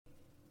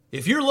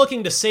If you're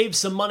looking to save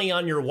some money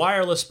on your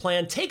wireless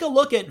plan, take a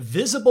look at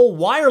Visible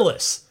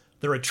Wireless.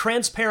 They're a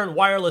transparent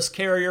wireless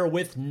carrier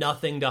with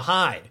nothing to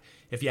hide.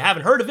 If you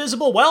haven't heard of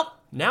Visible, well,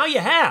 now you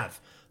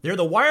have. They're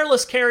the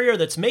wireless carrier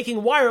that's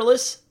making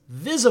wireless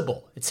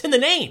visible. It's in the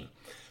name.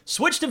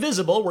 Switch to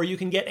Visible, where you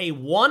can get a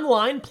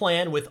one-line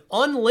plan with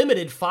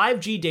unlimited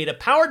 5G data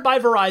powered by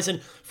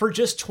Verizon for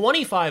just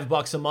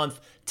 $25 a month,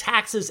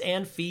 taxes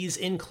and fees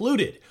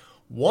included.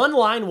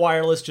 One-line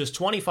wireless, just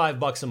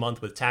 $25 a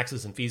month with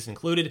taxes and fees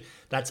included.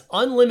 That's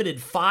unlimited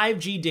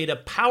 5G data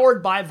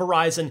powered by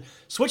Verizon.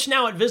 Switch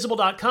now at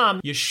Visible.com.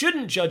 You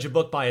shouldn't judge a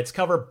book by its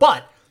cover,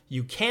 but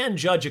you can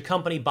judge a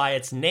company by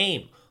its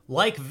name,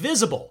 like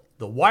Visible,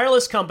 the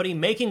wireless company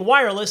making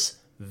wireless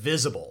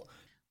visible.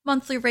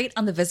 Monthly rate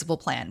on the Visible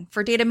plan.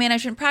 For data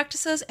management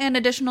practices and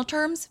additional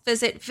terms,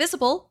 visit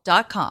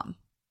Visible.com.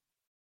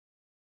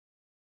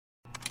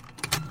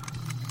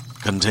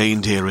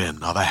 Contained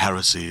herein are the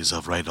heresies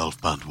of Radolf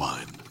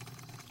Burntwine,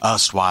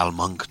 erstwhile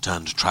monk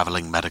turned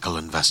traveling medical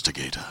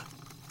investigator.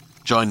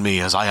 Join me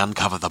as I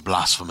uncover the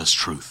blasphemous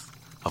truth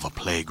of a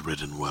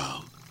plague-ridden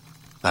world,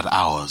 that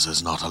ours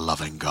is not a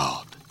loving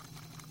God,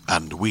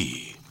 and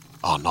we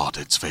are not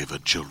its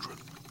favored children.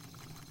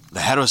 The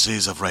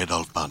heresies of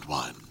Radolf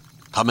Burntwine,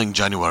 coming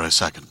January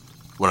 2nd,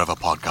 wherever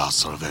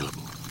podcasts are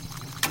available.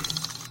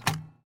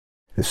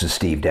 This is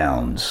Steve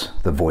Downs,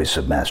 the voice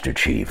of Master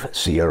Chief,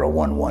 Sierra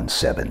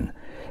 117,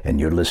 and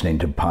you're listening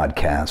to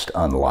Podcast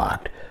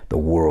Unlocked, the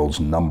world's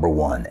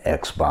 #1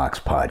 Xbox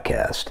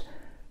podcast.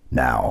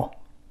 Now,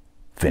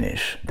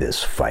 finish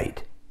this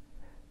fight.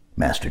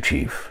 Master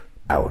Chief,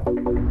 out.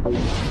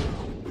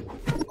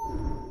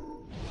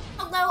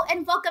 Hello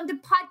and welcome to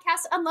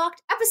Podcast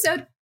Unlocked,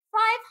 episode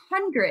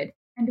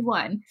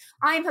 501.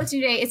 I'm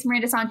hosting today. It's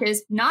Miranda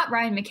Sanchez, not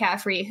Ryan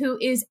McCaffrey, who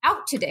is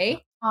out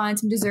today on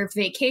some deserved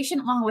vacation,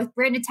 along with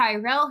Brandon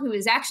Tyrell, who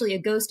is actually a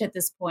ghost at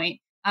this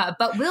point,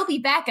 but will be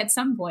back at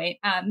some point.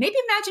 Maybe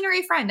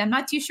imaginary friend. I'm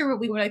not too sure what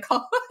we want to call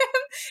him.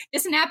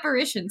 Just an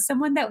apparition,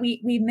 someone that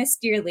we miss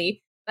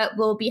dearly, but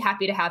we'll be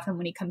happy to have him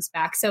when he comes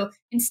back. So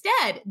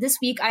instead, this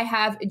week I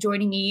have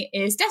joining me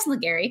is Destin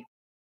Legary.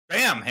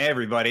 Bam! Hey,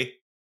 everybody.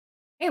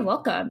 Hey,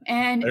 welcome.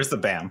 And there's the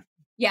bam.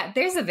 Yeah,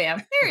 there's a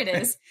bam. There it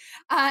is.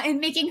 And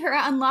making her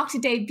Unlocked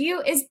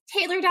debut is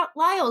Taylor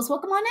Lyles.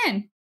 Welcome on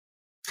in.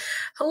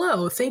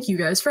 Hello. Thank you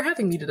guys for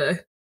having me today.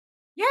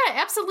 Yeah,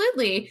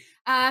 absolutely.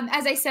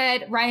 As I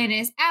said, Ryan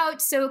is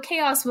out, so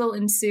chaos will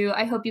ensue.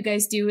 I hope you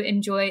guys do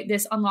enjoy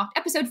this Unlocked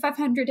episode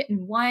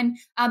 501.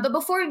 But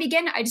before we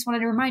begin, I just wanted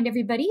to remind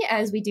everybody,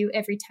 as we do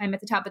every time at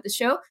the top of the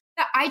show,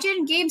 that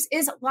IGN Games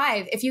is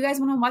live. If you guys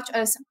want to watch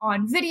us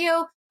on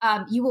video,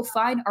 you will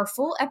find our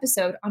full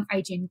episode on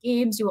IGN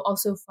Games. You will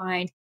also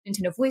find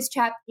Nintendo Voice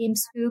Chat, Game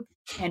Scoop,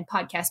 and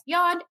Podcast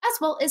Beyond,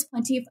 as well as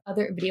plenty of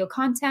other video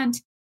content.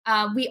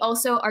 We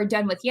also are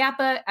done with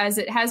Yappa, as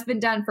it has been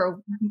done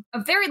for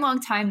a very long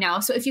time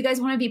now. So if you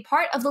guys want to be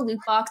part of the loot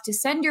box to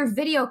send your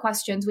video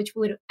questions, which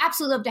we would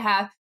absolutely love to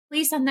have,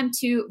 please send them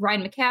to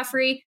Ryan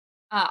McCaffrey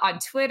on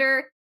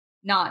Twitter.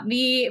 Not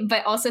me,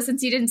 but also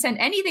since you didn't send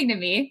anything to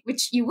me,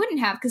 which you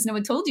wouldn't have because no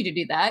one told you to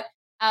do that,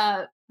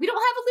 we don't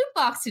have a loot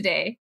box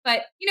today.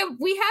 But,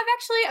 we have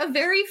actually a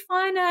very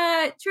fun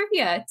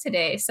trivia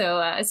today.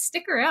 So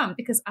stick around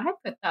because I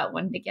put that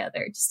one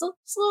together. Just a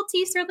little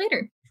teaser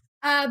later.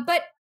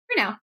 But for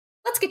now,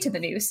 let's get to the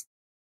news.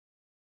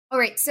 All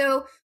right,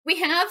 so we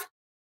have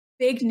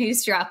big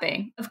news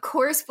dropping. Of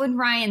course, when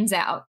Ryan's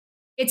out,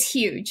 it's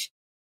huge.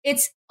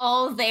 It's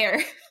all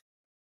there.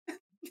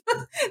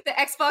 The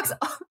Xbox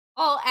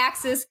All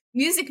Access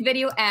music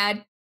video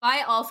ad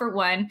by All For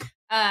One.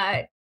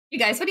 You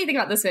guys, what do you think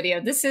about this video?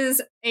 This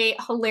is a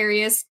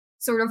hilarious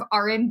sort of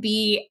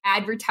R&B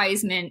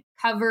advertisement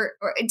cover,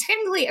 or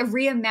technically a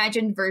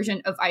reimagined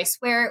version of I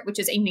Swear, which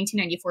is a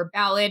 1994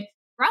 ballad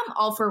from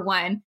All For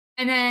One.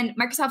 And then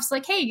Microsoft's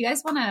like, hey, you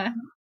guys want to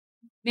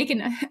make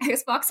an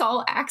Xbox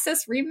All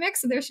Access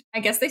remix? And I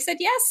guess they said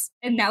yes.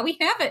 And now we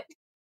have it.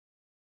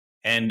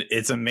 And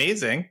it's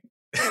amazing.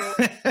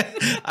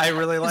 I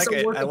really like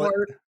it.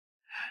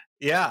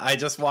 Yeah, I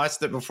just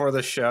watched it before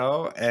the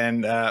show.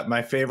 And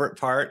my favorite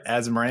part,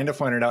 as Miranda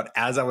pointed out,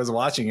 as I was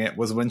watching it,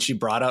 was when she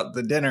brought out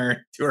the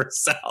dinner to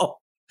herself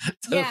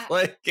to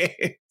play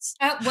games.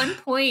 At one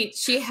point,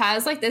 she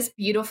has like this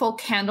beautiful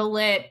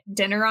candlelit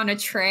dinner on a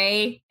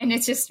tray, and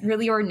it's just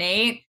really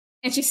ornate.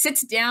 And she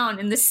sits down,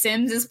 and The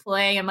Sims is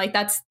playing. I'm like,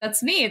 that's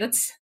me.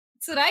 That's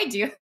what I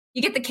do.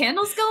 You get the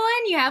candles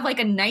going. You have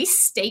like a nice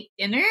steak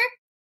dinner.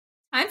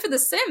 Time for The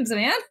Sims,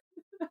 man.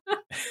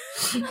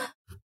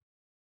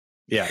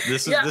 Yeah,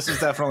 this is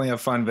definitely a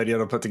fun video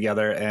to put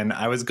together. And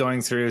I was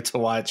going through to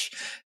watch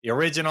the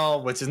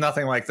original, which is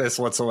nothing like this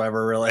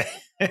whatsoever, really.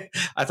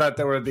 I thought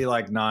there would be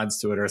like nods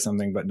to it or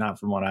something, but not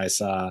from what I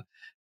saw.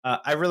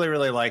 I really,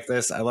 really like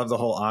this. I love the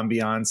whole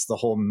ambiance, the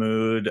whole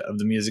mood of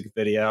the music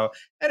video.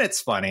 And it's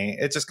funny.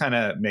 It just kind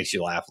of makes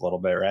you laugh a little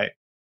bit, right?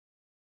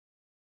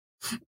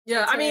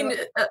 Yeah, I mean...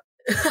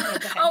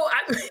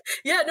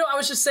 I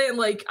was just saying,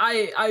 like,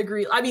 I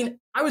agree. I mean,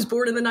 I was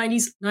born in the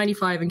 90s,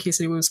 95 in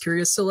case anyone was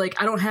curious. So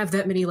like I don't have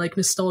that many like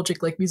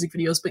nostalgic like music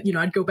videos, but you know,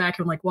 I'd go back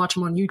and like watch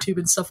them on YouTube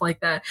and stuff like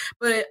that.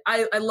 But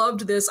I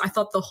loved this. I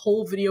thought the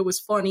whole video was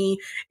funny.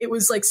 It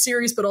was like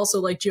serious but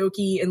also like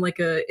jokey and like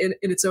in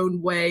its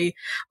own way.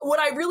 What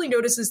I really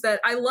noticed is that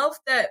I love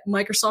that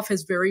Microsoft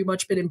has very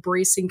much been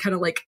embracing kind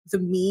of like the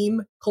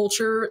meme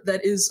culture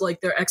that is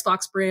like their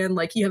Xbox brand.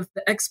 Like you have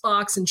the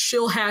Xbox and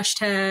chill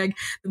hashtag,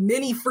 the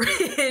mini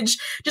fridge,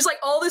 just like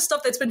all this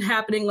stuff that's been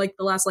happening like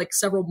the last like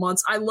several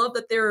months. I love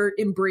that they're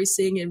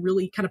embracing and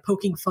really kind of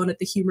poking fun at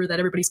the humor that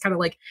everybody's kind of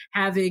like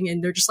having.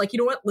 And they're just like, you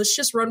know what, let's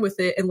just run with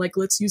it and like,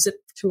 let's use it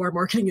to our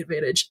marketing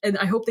advantage. And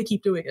I hope they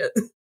keep doing it.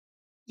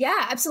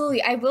 Yeah,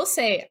 absolutely. I will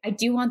say, I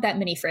do want that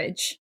mini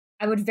fridge.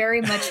 I would very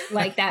much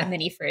like that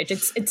mini fridge.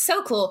 It's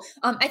so cool.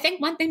 I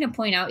think one thing to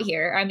point out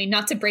here, I mean,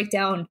 not to break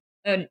down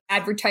an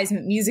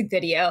advertisement music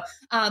video,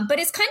 but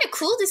it's kind of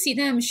cool to see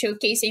them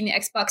showcasing the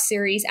Xbox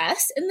Series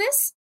S in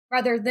this,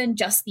 rather than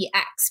just the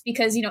X,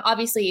 because, you know,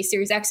 obviously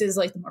Series X is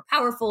like the more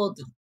powerful,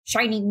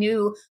 shiny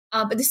new,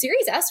 but the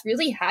Series S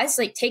really has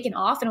like taken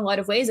off in a lot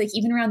of ways. Like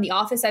even around the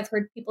office, I've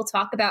heard people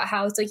talk about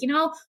how it's like, you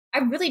know, I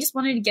really just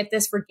wanted to get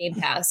this for Game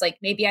Pass. Like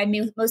maybe I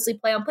mostly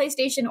play on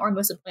PlayStation or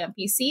mostly play on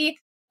PC,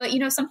 but you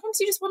know, sometimes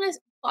you just want to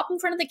plop in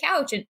front of the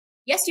couch. And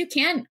yes, you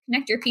can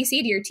connect your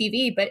PC to your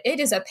TV, but it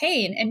is a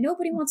pain and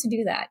nobody wants to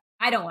do that.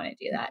 I don't want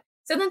to do that.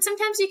 So then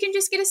sometimes you can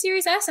just get a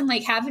Series S and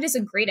like have it as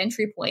a great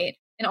entry point.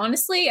 And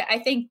honestly, I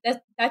think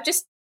that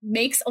just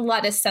makes a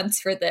lot of sense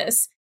for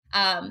this.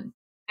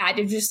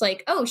 Added just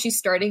like, oh, she's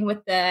starting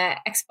with the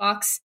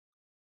Xbox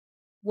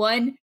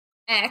One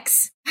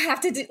X. I have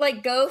to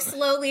go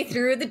slowly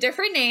through the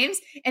different names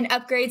and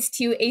upgrades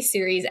to a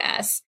Series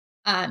S.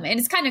 And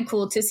it's kind of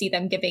cool to see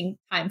them giving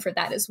time for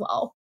that as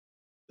well.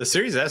 The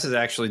Series S is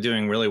actually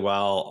doing really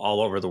well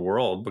all over the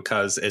world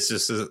because it's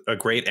just a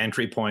great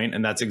entry point.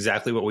 And that's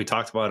exactly what we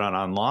talked about on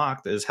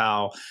Unlocked, is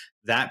how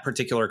that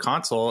particular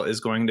console is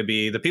going to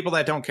be the people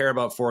that don't care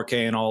about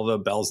 4K and all the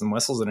bells and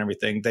whistles and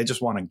everything. They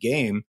just want a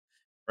game,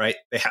 right?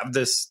 They have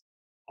this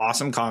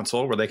awesome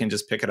console where they can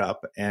just pick it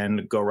up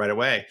and go right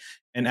away.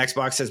 And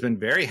Xbox has been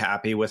very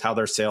happy with how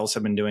their sales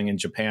have been doing in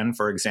Japan,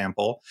 for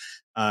example,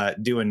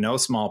 due in no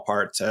small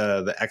part to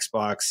the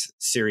Xbox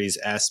Series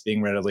S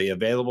being readily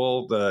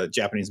available. The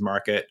Japanese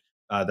market,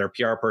 their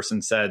PR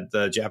person said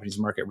the Japanese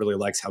market really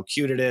likes how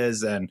cute it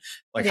is and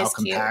like how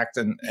compact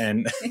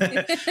and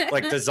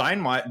like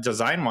design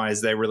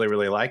wise, they really,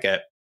 really like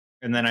it.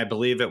 And then I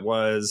believe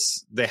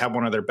they have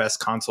one of their best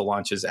console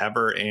launches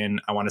ever in,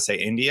 I want to say,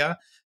 India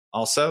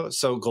also.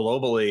 So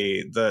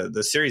globally,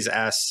 the Series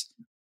S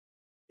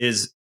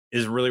is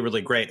really,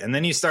 really great. And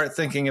then you start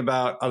thinking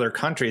about other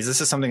countries. This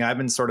is something I've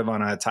been sort of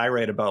on a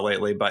tirade about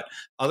lately, but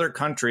other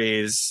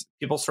countries,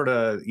 people sort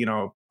of, you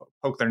know,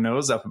 poke their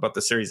nose up about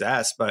the Series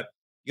S, but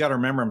you got to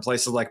remember in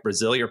places like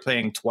Brazil, you're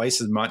paying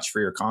twice as much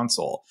for your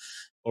console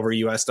over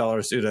US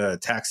dollars due to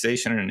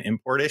taxation and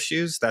import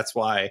issues. That's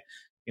why,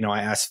 you know,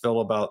 I asked Phil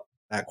about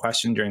that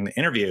question during the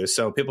interview.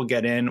 So people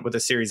get in with a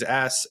Series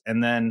S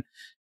and then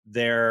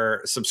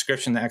their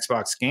subscription to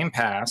Xbox Game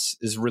Pass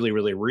is really,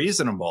 really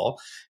reasonable.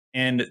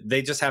 And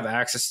they just have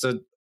access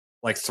to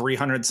like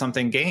 300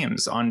 something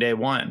games on day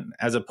one,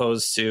 as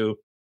opposed to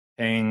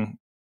paying,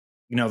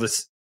 you know,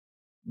 this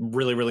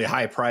really, really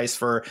high price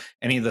for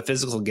any of the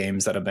physical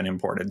games that have been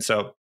imported.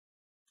 So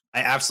I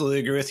absolutely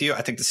agree with you.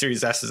 I think the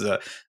Series S is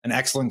an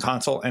excellent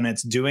console, and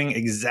it's doing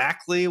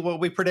exactly what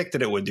we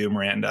predicted it would do,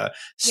 Miranda.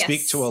 Yes.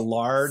 Speak to a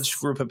large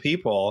group of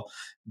people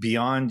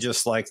beyond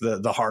just like the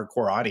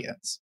hardcore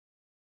audience.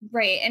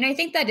 Right. And I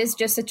think that is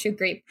just such a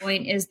great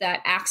point, is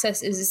that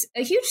access is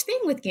a huge thing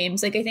with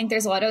games. Like, I think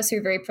there's a lot of us who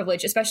are very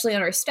privileged, especially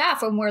on our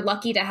staff, when we're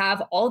lucky to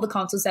have all the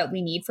consoles that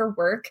we need for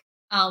work.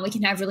 We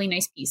can have really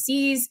nice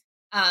PCs.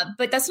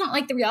 But that's not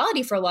like the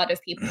reality for a lot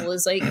of people,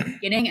 is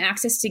like getting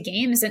access to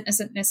games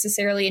isn't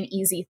necessarily an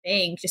easy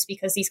thing, just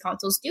because these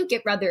consoles do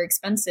get rather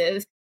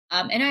expensive.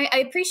 And I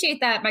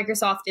appreciate that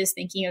Microsoft is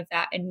thinking of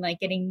that and like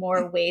getting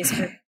more ways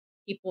for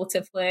people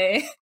to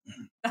play.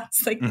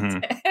 That's like the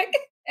tag.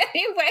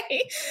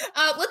 Anyway,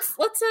 let's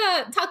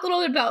talk a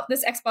little bit about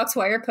this Xbox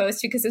Wire post,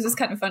 because this is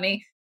kind of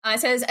funny. It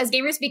says, as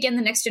gamers begin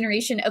the next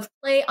generation of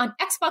play on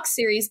Xbox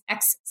Series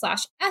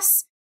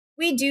X/S,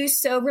 we do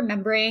so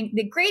remembering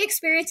the great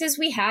experiences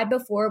we had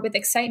before with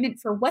excitement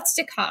for what's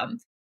to come.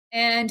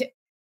 And,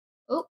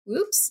 oh,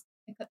 oops,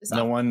 I cut this off.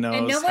 No one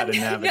knows how to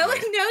navigate. No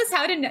one knows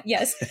how to,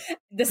 yes,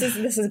 this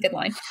is a good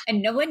line.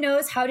 And no one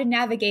knows how to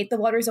navigate the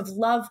waters of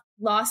love,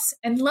 loss,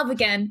 and love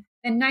again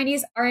than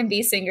 90s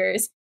R&B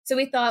singers. So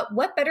we thought,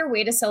 what better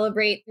way to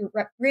celebrate the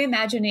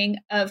reimagining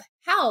of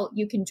how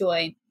you can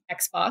join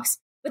Xbox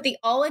with the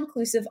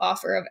all-inclusive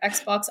offer of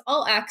Xbox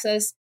All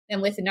Access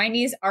than with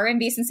 90s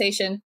R&B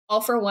sensation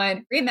All For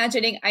One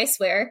reimagining I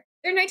Swear,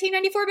 their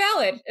 1994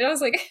 ballad. And I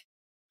was like,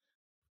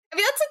 I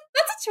mean,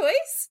 that's a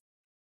choice.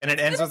 And it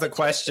ends with a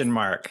question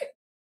mark.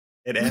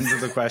 It ends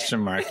with a question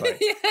mark.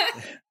 Like.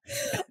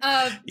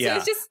 Yeah. Yeah. So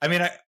it's just, I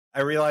mean,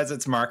 I realize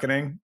it's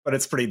marketing, but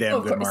it's pretty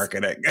damn good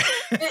marketing.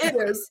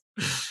 It is.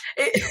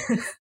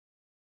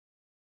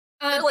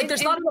 Like,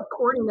 there's not enough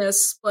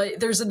corniness, but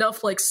there's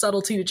enough like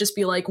subtlety to just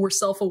be like, we're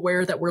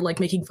self-aware that we're like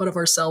making fun of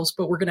ourselves,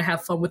 but we're gonna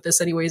have fun with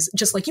this anyways,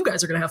 just like you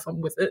guys are gonna have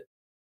fun with it.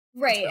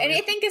 Right. And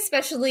I think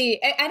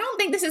especially, I don't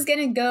think this is going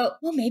to go,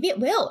 well, maybe it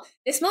will.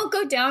 This won't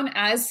go down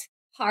as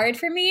hard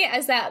for me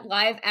as that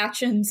live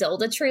action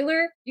Zelda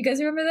trailer. You guys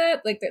remember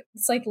that? Like,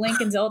 it's like Link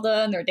and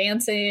Zelda and they're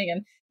dancing.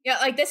 And yeah,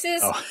 like this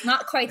is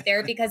not quite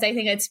there because I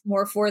think it's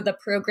more for the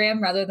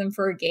program rather than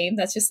for a game.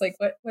 That's just like,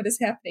 what is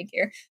happening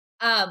here?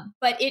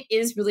 But it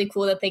is really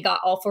cool that they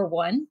got All for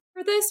One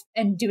for this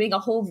and doing a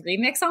whole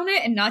remix on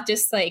it and not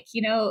just like,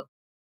 you know,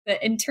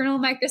 the internal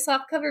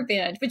Microsoft cover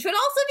band, which would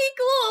also be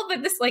cool.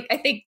 But this, like, I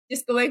think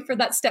just going for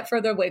that step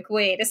further, like,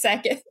 wait a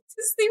second, this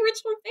is the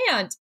original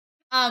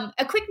band.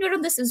 A quick note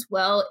on this as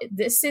well.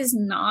 This is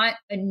not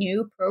a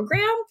new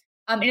program,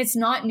 and it's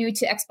not new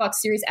to Xbox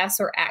Series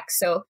S or X.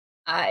 So,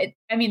 I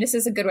mean, this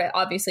is a good way,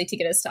 obviously, to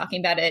get us talking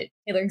about it.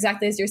 Taylor,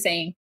 exactly as you're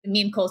saying, the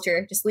meme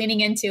culture, just leaning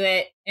into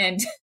it and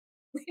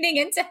leaning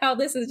into how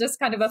this is just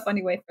kind of a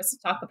funny way for us to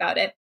talk about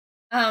it.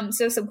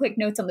 So some quick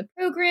notes on the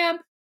program.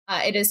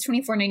 It is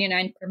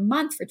 $24.99 per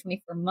month for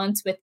 24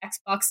 months with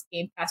Xbox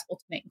Game Pass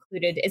Ultimate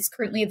included. It's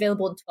currently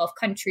available in 12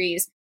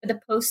 countries, but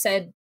the post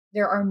said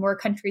there are more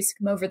countries to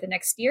come over the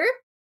next year.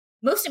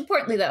 Most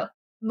importantly, though,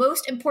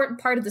 most important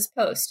part of this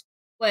post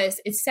was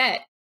it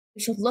said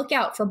we should look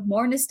out for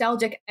more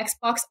nostalgic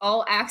Xbox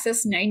All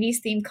Access 90s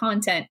themed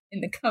content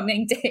in the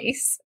coming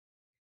days.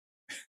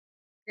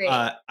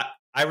 Great.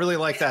 I really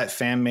like that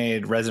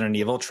fan-made Resident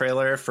Evil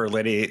trailer for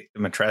Lady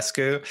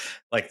Dimitrescu.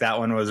 Like, that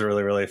one was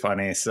really, really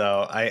funny.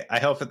 So I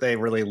hope that they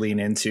really lean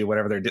into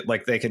whatever they're doing.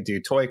 Like, they could do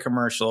toy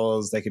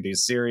commercials, they could do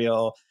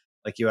cereal,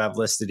 like you have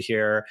listed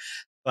here.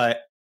 But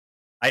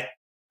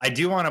I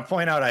do want to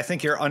point out, I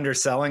think you're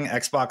underselling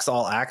Xbox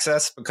All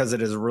Access because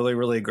it is really,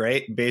 really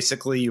great.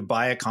 Basically, you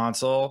buy a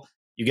console,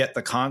 you get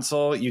the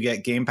console, you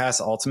get Game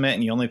Pass Ultimate,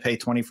 and you only pay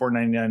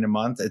 $24.99 a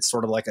month. It's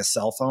sort of like a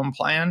cell phone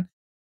plan.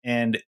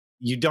 And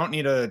you don't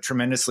need a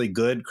tremendously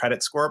good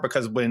credit score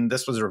because when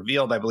this was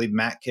revealed, I believe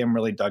Matt Kim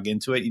really dug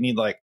into it. You need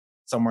like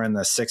somewhere in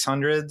the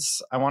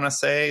 600s, I want to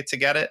say, to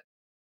get it.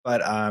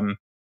 But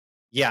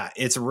yeah,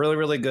 it's really,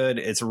 really good.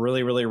 It's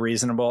really, really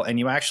reasonable. And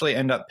you actually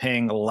end up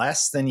paying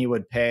less than you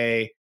would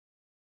pay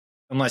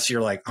unless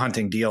you're like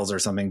hunting deals or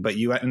something. But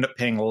you end up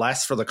paying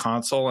less for the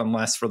console and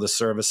less for the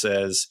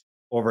services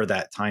over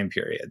that time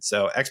period.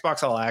 So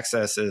Xbox All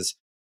Access is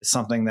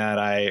something that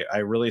I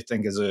really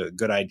think is a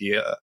good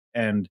idea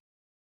and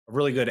a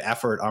really good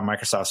effort on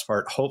Microsoft's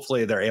part.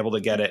 Hopefully they're able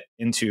to get it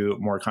into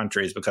more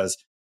countries because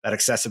that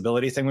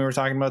accessibility thing we were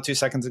talking about 2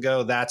 seconds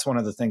ago, that's one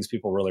of the things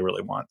people really,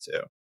 really want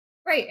to.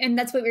 Right. And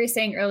that's what we were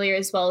saying earlier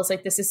as well, is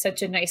like this is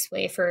such a nice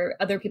way for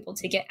other people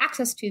to get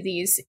access to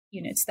these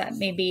units that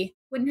maybe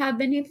wouldn't have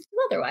been able to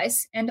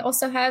otherwise, and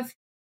also have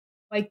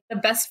like the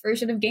best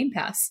version of Game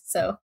Pass.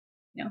 So,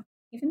 you know,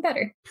 even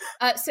better.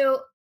 So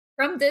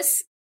from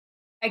this,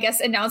 I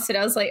guess, announced it,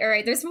 I was like, all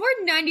right, there's more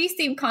 90s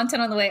themed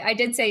content on the way. I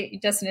did say,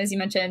 Justin, as you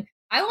mentioned,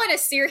 I want a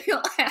cereal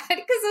ad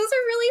because those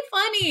are really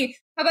funny.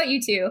 How about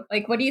you two?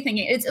 Like, what are you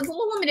thinking? It's a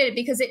little limited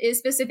because it is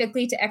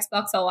specifically to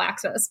Xbox All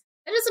Access.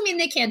 That doesn't mean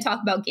they can't talk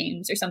about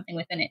games or something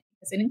within it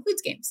because it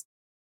includes games.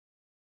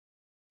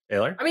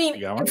 Taylor? I mean,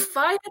 if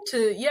I had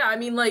to,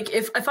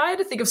 if I had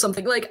to think of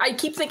something, like, I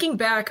keep thinking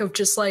back of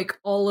just, like,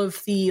 all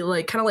of the,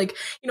 like, kind of, like,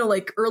 you know,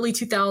 like, early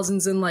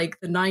 2000s and, like,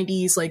 the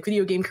 90s, like,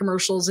 video game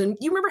commercials. And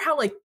you remember how,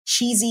 like,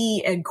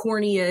 cheesy and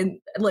corny and,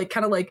 like,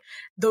 kind of, like,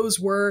 those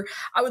were.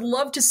 I would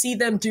love to see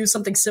them do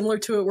something similar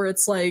to it where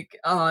it's, like,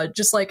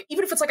 just, like,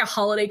 even if it's, like, a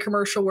holiday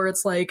commercial where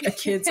it's, like, a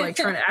kid's, like,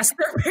 trying to ask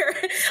their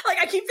parent. Like,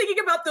 I keep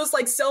thinking about those,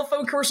 like, cell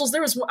phone commercials.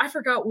 There was, I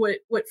forgot what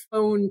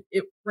phone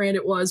brand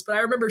it was, but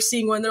I remember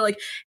seeing one. They're like,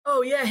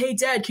 oh yeah, hey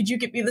dad, could you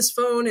get me this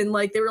phone? And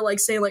like they were like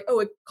saying like, oh,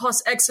 it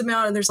costs X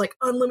amount and there's like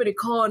unlimited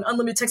call and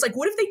unlimited text. Like,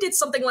 what if they did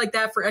something like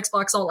that for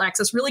Xbox All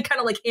Access? Really kind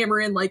of like hammer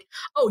in like,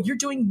 oh, you're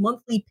doing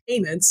monthly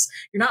payments,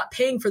 you're not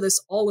paying for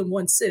this all in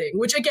one sitting,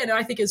 which again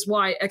I think is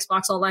why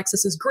Xbox All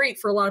Access is great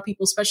for a lot of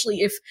people, especially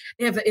if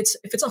they have if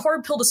it's a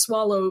hard pill to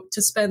swallow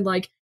to spend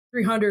like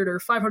 $300 or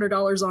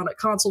 $500 on a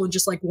console in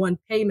just like one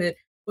payment,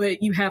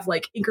 but you have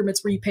like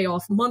increments where you pay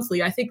off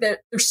monthly. I think that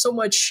there's so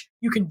much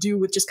you can do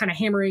with just kind of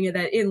hammering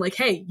that in, like,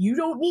 hey, you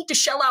don't need to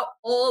shell out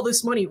all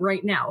this money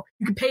right now.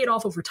 You can pay it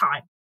off over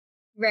time.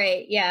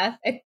 Right. Yeah.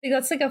 I think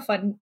that's like a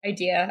fun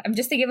idea. I'm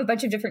just thinking of a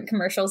bunch of different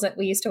commercials that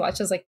we used to watch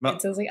as like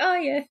kids. I was like, oh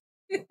yeah.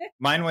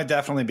 Mine would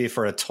definitely be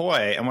for a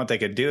toy. And what they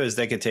could do is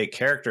they could take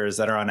characters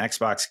that are on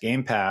Xbox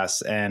Game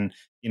Pass and,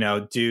 you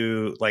know,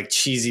 do like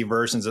cheesy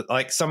versions of,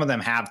 like, some of them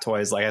have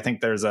toys. Like I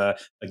think there's a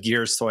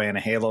Gears toy and a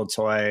Halo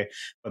toy,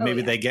 but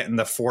maybe they get in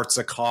the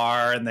Forza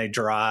car and they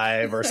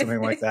drive or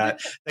something like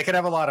that. They could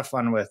have a lot of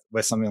fun with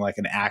something like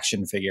an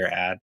action figure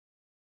ad.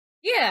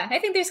 Yeah, I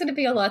think there's going to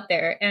be a lot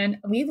there, and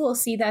we will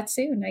see that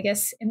soon, I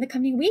guess, in the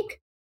coming week.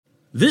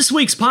 This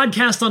week's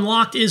Podcast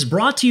Unlocked is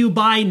brought to you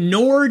by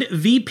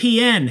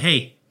NordVPN.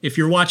 Hey, if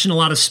you're watching a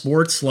lot of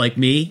sports like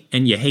me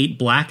and you hate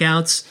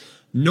blackouts,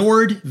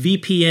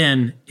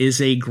 NordVPN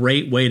is a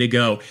great way to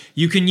go.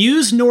 You can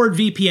use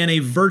NordVPN, a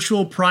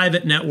virtual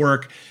private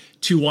network,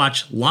 to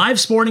watch live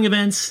sporting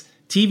events,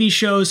 TV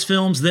shows,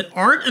 films that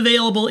aren't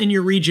available in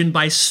your region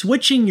by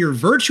switching your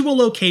virtual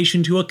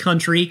location to a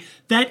country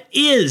that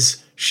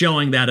is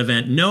showing that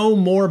event. No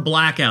more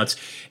blackouts.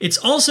 It's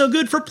also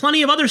good for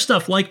plenty of other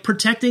stuff like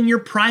protecting your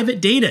private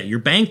data, your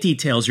bank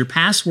details, your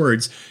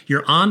passwords,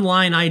 your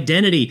online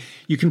identity.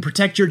 You can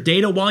protect your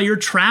data while you're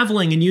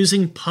traveling and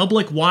using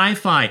public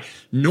Wi-Fi.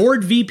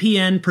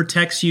 NordVPN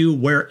protects you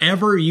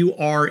wherever you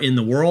are in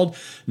the world.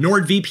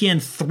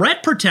 NordVPN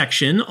Threat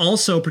Protection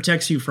also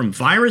protects you from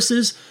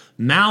viruses,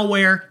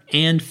 malware,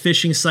 and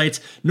phishing sites.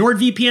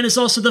 NordVPN is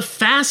also the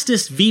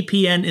fastest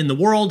VPN in the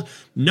world.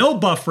 No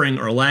buffering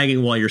or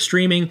lagging while you're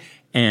streaming,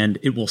 and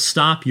it will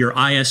stop your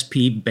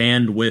ISP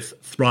bandwidth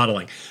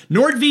throttling.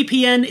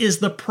 NordVPN is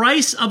the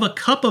price of a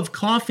cup of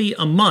coffee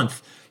a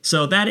month,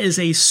 so that is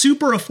a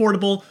super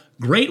affordable,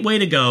 great way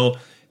to go.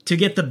 To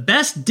get the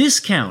best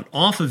discount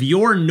off of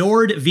your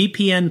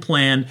NordVPN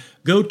plan,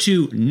 go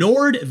to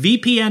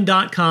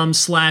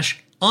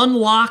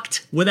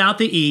nordvpn.com/unlocked without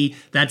the E.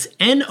 That's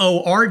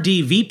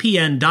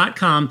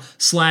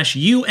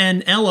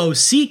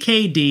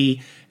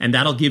nordvpn.com/UNLOCKD, and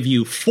that'll give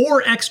you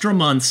 4 extra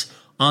months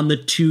on the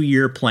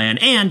 2-year plan.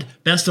 And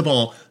best of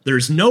all,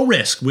 there's no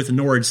risk with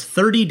Nord's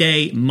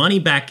 30-day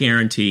money-back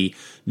guarantee.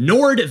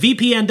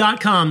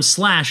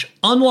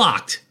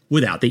 nordvpn.com/unlocked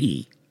without the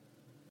E.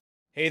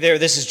 Hey there,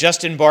 this is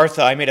Justin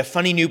Bartha. I made a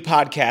funny new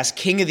podcast,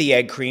 King of the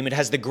Egg Cream. It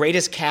has the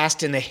greatest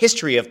cast in the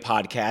history of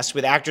podcasts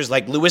with actors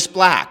like Louis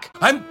Black.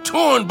 I'm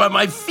torn by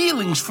my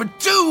feelings for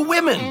 2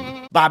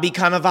 women. Bobby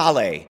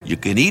Cannavale. You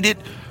can eat it,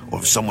 or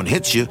if someone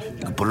hits you,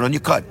 you can put it on your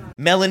cut.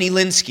 Melanie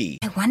Linsky.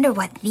 I wonder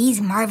what these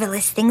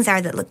marvelous things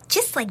are that look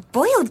just like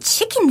boiled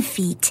chicken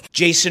feet.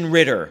 Jason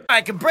Ritter.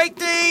 I can break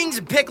things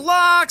and pick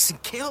locks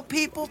and kill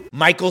people.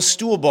 Michael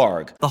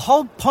Stuhlbarg. The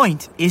whole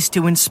point is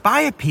to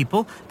inspire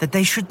people that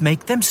they should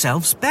make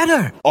themselves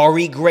better.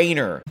 Ari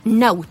Grainer.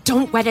 No,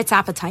 don't whet its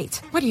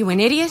appetite. What are you, an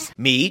idiot?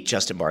 Me,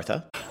 Justin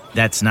Bartha.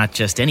 That's not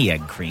just any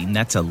egg cream,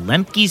 that's a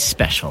Lemke's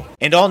special.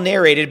 And all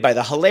narrated by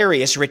the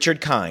hilarious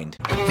Richard Kind.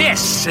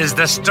 This is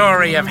the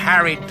story of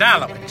Harry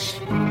Dalowitz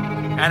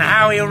and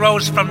how he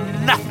rose from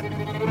nothing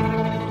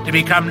to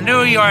become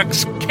New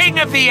York's King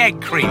of the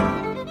Egg Cream.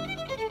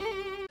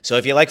 So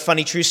if you like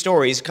funny true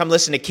stories, come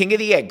listen to King of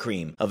the Egg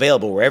Cream,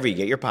 available wherever you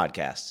get your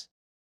podcasts.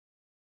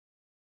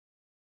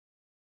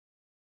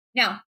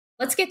 Now,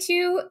 let's get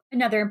to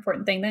another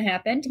important thing that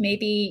happened.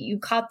 Maybe you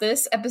caught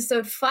this,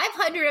 episode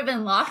 500 of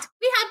Unlocked.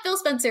 We had Phil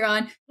Spencer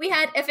on. We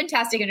had a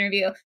fantastic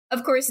interview.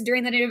 Of course,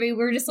 during that interview,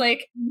 we were just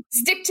like,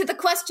 stick to the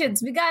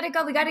questions. We gotta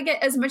go. We gotta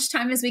get as much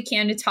time as we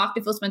can to talk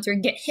to Phil Spencer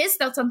and get his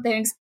thoughts on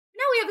things.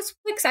 Now we have a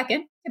quick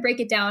second to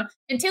break it down.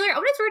 And Taylor, I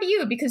want to throw to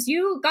you because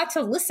you got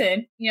to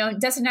listen. You know,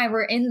 Des and I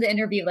were in the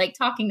interview, like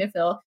talking to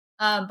Phil.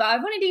 But I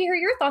wanted to hear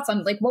your thoughts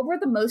on like what were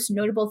the most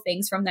notable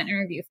things from that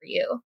interview for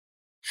you?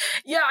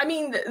 Yeah, I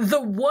mean,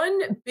 the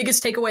one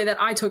biggest takeaway that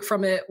I took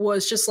from it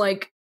was just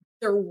like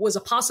there was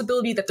a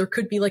possibility that there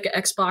could be like an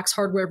Xbox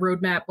hardware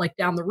roadmap like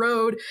down the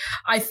road.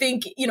 I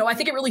think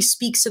it really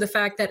speaks to the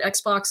fact that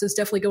Xbox is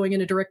definitely going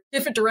in a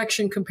different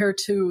direction compared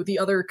to the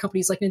other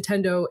companies like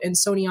Nintendo and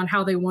Sony on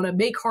how they want to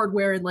make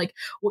hardware and like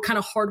what kind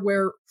of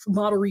hardware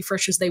model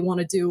refreshes they want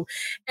to do.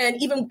 And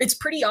even it's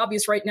pretty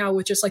obvious right now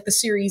with just like the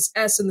Series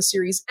S and the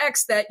Series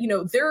X that, you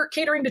know, they're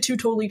catering to 2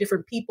 totally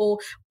different people,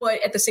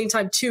 but at the same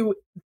time too,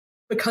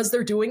 because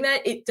they're doing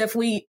that, it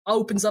definitely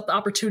opens up the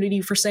opportunity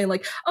for saying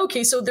like,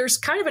 okay, so there's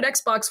kind of an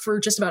Xbox for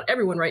just about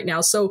everyone right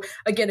now. So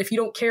again, if you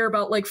don't care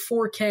about like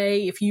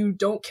 4K, if you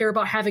don't care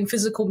about having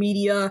physical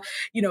media,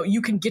 you know,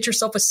 you can get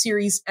yourself a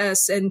Series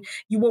S and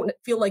you won't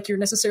feel like you're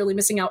necessarily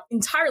missing out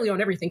entirely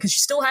on everything because you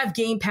still have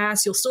Game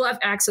Pass, you'll still have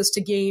access to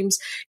games,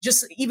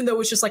 just even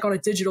though it's just like on a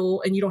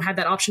digital and you don't have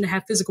that option to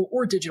have physical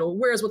or digital.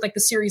 Whereas with like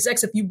the Series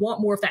X, if you want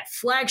more of that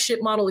flagship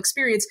model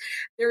experience,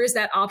 there is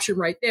that option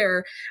right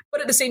there. But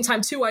at the same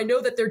time too, I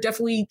know that they're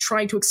definitely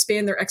trying to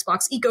expand their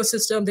Xbox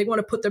ecosystem. They want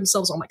to put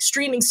themselves on like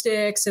streaming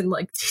sticks and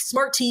like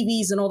smart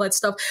TVs and all that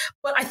stuff.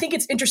 But I think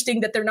it's interesting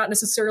that they're not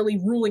necessarily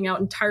ruling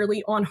out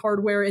entirely on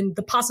hardware and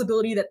the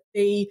possibility that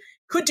they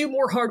could do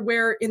more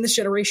hardware in this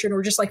generation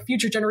or just like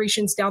future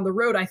generations down the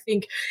road, I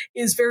think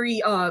is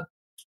very,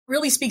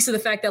 really speaks to the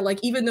fact that like,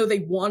 even though they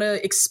want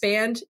to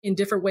expand in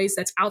different ways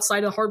that's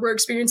outside of the hardware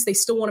experience, they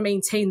still want to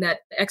maintain that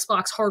the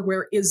Xbox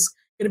hardware is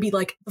going to be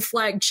like the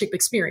flagship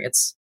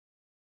experience.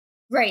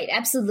 Right,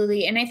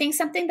 absolutely. And I think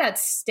something that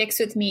sticks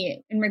with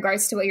me in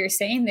regards to what you're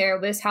saying there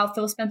was how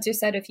Phil Spencer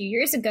said a few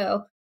years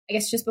ago, I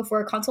guess just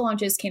before console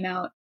launches came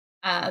out,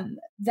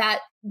 that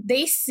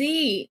they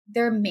see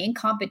their main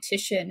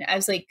competition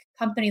as like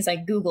companies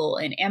like Google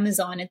and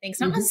Amazon and things,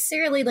 not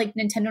necessarily like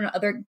Nintendo and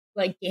other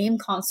like game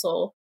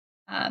console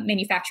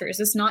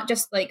manufacturers. It's not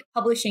just like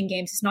publishing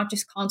games. It's not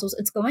just consoles.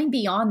 It's going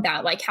beyond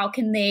that. Like how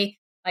can they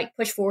like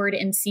push forward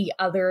and see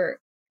other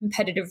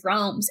competitive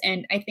realms?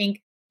 And I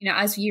think, you know,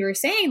 as you were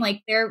saying,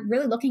 like they're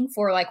really looking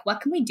for like,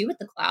 what can we do with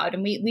the cloud?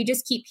 And we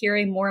just keep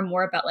hearing more and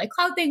more about like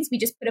cloud things. We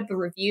just put up a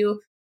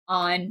review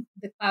on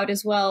the cloud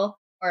as well,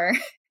 or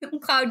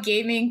cloud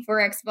gaming for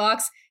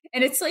Xbox.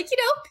 And it's like,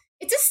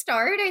 it's a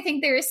start. I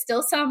think there is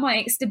still some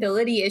like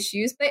stability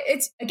issues, but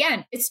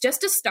it's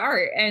just a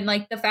start. And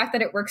like the fact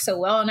that it works so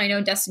well, and I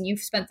know Destin,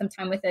 you've spent some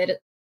time with it,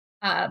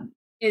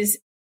 is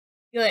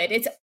good.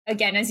 It's,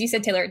 again, as you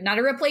said, Taylor, not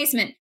a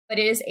replacement, but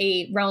it is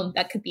a realm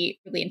that could be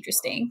really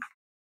interesting.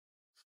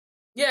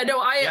 Yeah, no,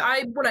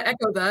 I want to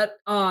echo that.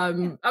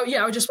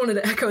 I just wanted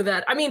to echo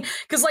that. I mean,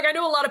 because like I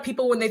know a lot of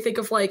people when they think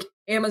of like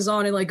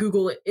Amazon and like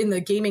Google in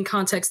the gaming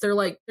context, they're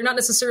not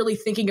necessarily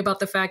thinking about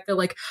the fact that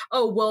like,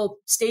 oh, well,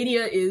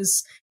 Stadia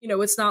is,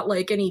 it's not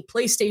like any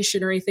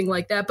PlayStation or anything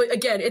like that. But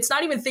again, it's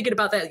not even thinking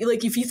about that.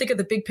 Like if you think of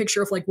the big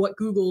picture of like what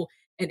Google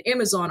and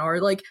Amazon are,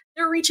 like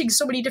they're reaching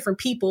so many different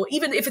people,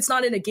 even if it's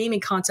not in a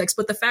gaming context,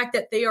 but the fact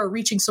that they are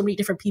reaching so many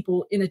different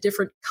people in a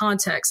different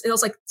context. And I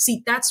was like,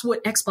 see, that's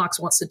what Xbox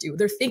wants to do.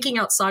 They're thinking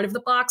outside of the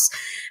box.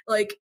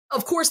 Like,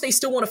 of course, they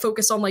still want to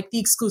focus on like the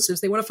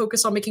exclusives. They want to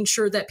focus on making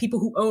sure that people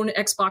who own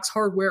Xbox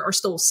hardware are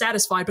still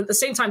satisfied. But at the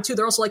same time, too,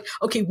 they're also like,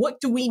 okay, what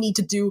do we need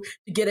to do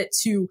to get it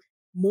to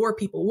more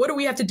people? What do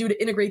we have to do to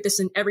integrate this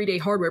in everyday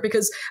hardware?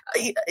 Because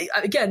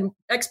again,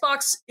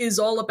 Xbox is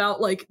all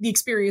about like the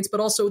experience, but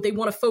also they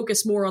want to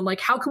focus more on like,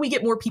 how can we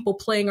get more people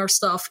playing our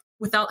stuff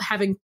without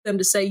having them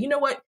to say, you know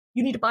what,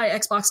 you need to buy an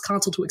Xbox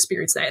console to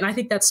experience that. And I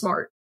think that's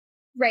smart.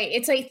 Right.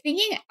 It's like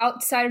thinking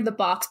outside of the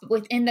box, but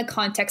within the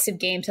context of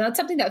games. And that's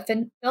something that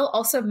Phil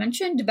also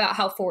mentioned about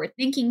how forward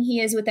thinking he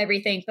is with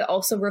everything, but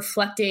also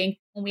reflecting.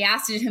 When we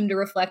asked him to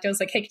reflect, I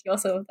was like, hey, could you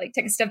also like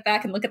take a step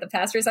back and look at the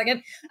past for a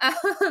second?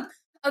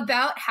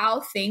 About how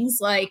things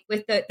like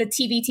with the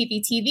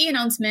TV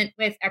announcement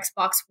with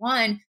Xbox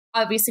One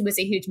obviously was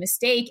a huge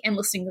mistake. And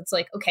listening, that's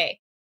like, okay,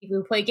 people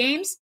who play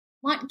games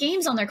want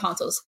games on their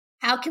consoles.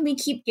 How can we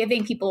keep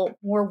giving people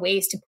more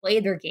ways to play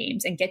their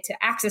games and get to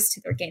access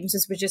to their games?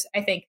 Which is,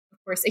 I think, of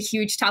course, a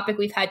huge topic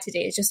we've had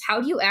today is just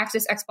how do you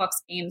access Xbox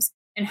games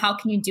and how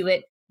can you do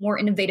it more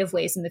innovative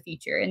ways in the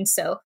future? And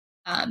so,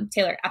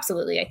 Taylor,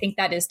 absolutely. I think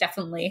that is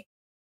definitely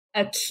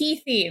a key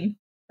theme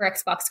for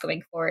Xbox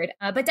going forward.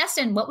 But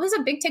Destin, what was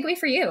a big takeaway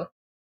for you?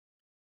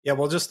 Yeah,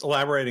 well, just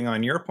elaborating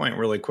on your point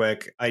really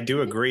quick, I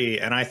do agree.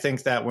 And I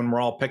think that when we're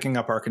all picking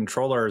up our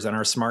controllers and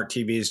our smart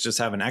TVs just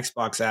have an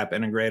Xbox app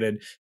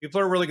integrated,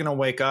 people are really going to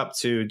wake up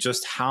to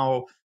just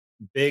how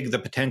big the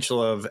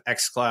potential of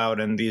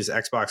xCloud and these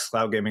Xbox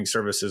cloud gaming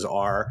services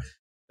are,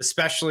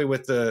 especially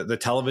with the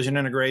television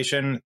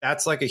integration.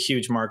 That's like a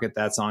huge market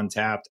that's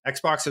untapped.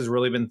 Xbox has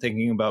really been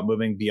thinking about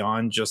moving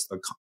beyond just the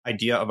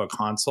idea of a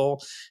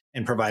console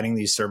and providing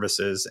these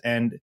services.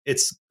 And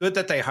it's good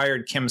that they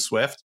hired Kim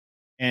Swift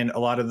and a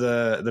lot of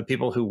the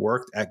people who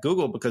worked at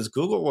Google, because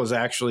Google was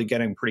actually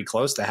getting pretty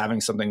close to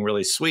having something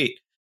really sweet.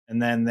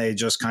 And then they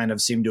just kind of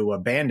seemed to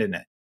abandon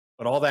it.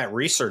 But all that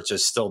research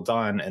is still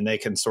done, and they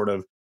can sort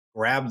of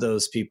grab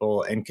those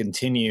people and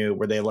continue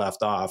where they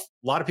left off.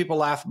 A lot of people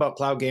laugh about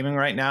cloud gaming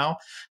right now.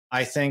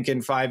 I think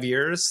in 5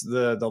 years,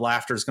 the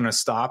laughter is going to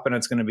stop, and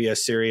it's going to be a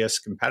serious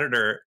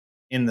competitor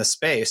in the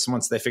space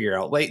once they figure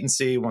out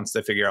latency, once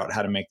they figure out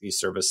how to make these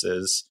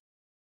services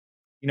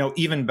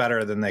even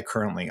better than they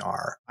currently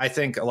are. I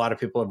think a lot of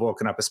people have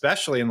woken up,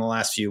 especially in the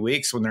last few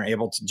weeks, when they're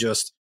able to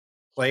just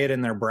play it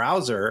in their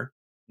browser,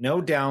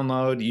 no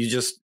download.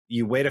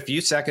 You wait a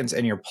few seconds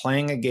and you're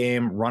playing a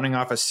game running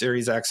off a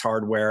Series X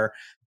hardware,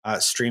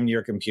 streamed to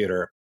your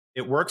computer.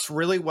 It works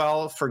really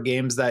well for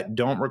games that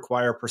don't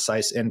require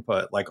precise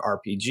input, like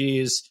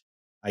RPGs.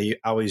 I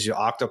always use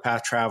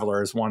Octopath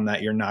Traveler is one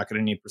that you're not going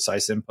to need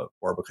precise input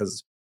for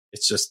because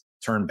it's just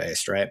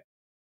turn-based, right?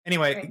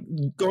 Anyway,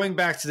 going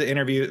back to the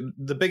interview,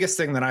 the biggest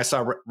thing that I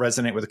saw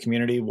resonate with the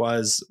community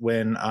was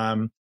when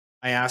I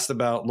asked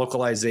about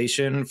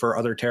localization for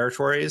other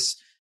territories.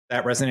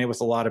 That resonated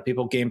with a lot of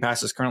people. Game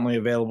Pass is currently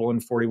available in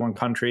 41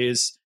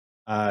 countries.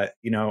 I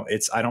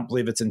don't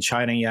believe it's in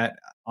China yet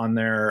on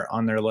their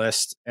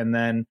list. And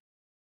then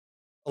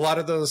a lot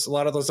of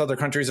those other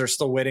countries are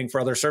still waiting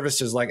for other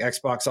services like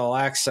Xbox All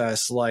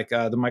Access, like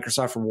the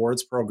Microsoft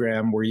Rewards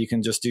program, where you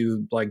can just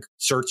do like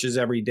searches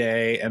every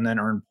day and then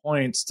earn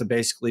points to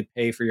basically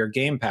pay for your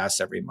Game Pass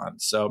every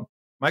month. So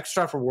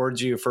Microsoft rewards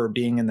you for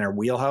being in their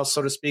wheelhouse,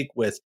 so to speak,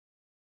 with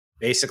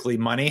basically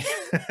money.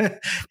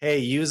 Hey,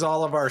 use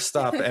all of our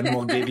stuff and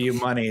we'll give you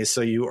money. So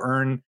you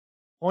earn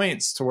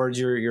points towards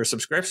your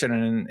subscription.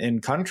 And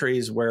in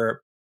countries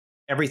where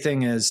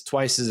everything is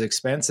twice as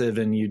expensive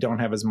and you don't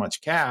have as much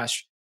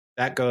cash,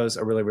 that goes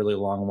a really, really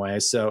long way.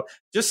 So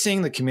just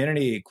seeing the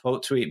community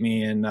quote tweet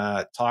me and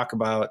talk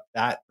about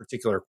that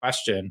particular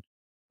question,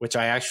 which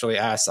I actually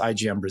asked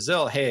IGN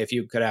Brazil, hey, if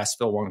you could ask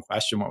Phil one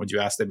question, what would you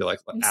ask? They'd be like,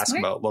 ask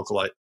about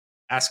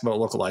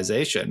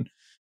localization,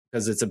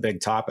 because it's a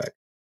big topic.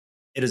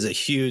 It is a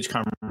huge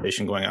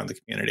conversation going on in the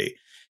community.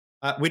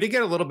 We did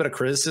get a little bit of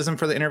criticism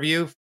for the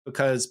interview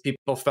because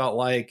people felt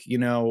like,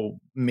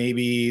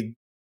 maybe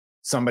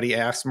somebody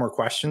asked more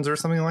questions or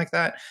something like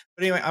that.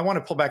 But anyway, I want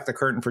to pull back the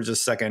curtain for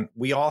just a second.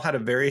 We all had a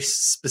very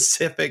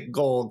specific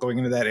goal going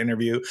into that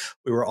interview.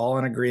 We were all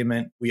in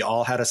agreement. We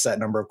all had a set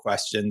number of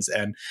questions,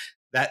 and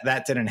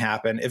that didn't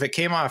happen. If it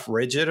came off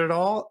rigid at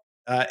all,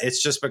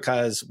 It's just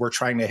because we're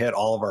trying to hit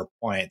all of our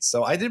points.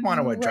 So I did want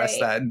to address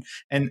that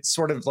and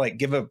sort of like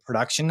give a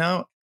production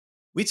note.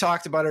 We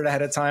talked about it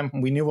ahead of time.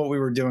 We knew what we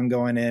were doing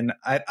going in.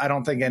 I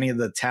don't think any of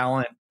the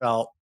talent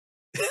felt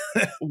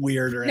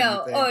weird or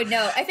anything. Oh,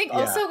 no. I think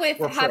also with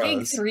having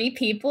pros. 3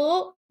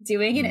 people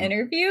doing an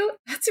interview,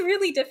 that's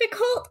really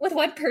difficult with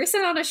one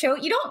person on a show.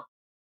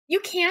 You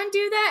can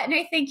do that. And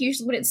I think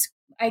usually when it's,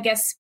 I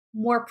guess,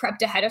 more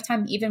prepped ahead of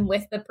time, even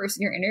with the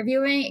person you're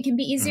interviewing, it can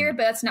be easier,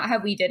 but that's not how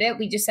we did it.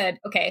 We just said,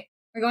 okay,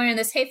 we're going on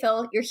this. Hey,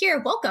 Phil, you're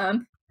here.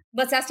 Welcome.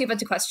 Let's ask you a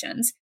bunch of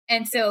questions.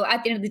 And so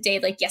at the end of the day,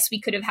 like, yes,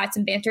 we could have had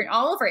some banter, and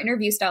all of our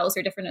interview styles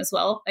are different as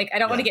well. Like, I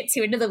don't want to get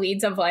too into the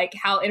weeds of like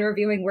how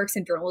interviewing works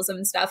in journalism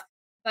and stuff.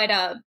 But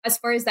as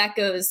far as that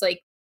goes,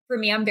 like for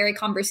me, I'm very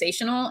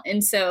conversational.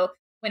 And so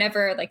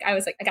whenever like I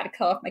was like, I got to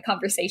cut off my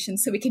conversation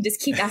so we can just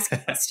keep asking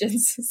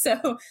questions.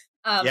 So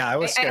I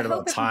was scared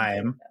about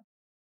time.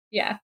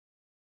 Yeah.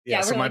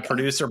 So my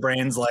producer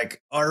brain's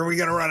like, are we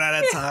going to run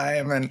out of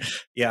time? And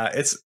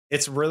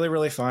it's really,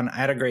 really fun. I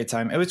had a great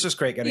time. It was just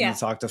great getting to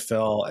talk to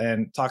Phil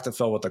and talk to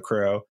Phil with the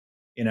crew.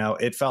 You know,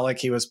 it felt like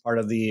he was part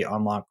of the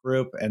Unlock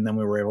group, and then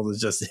we were able to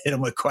just hit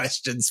him with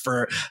questions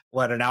for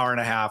an hour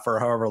and a half or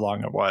however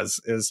long it was.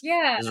 It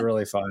was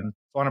really fun.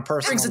 So on a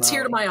personal brings a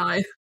tear to my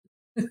eye.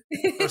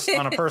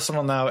 On a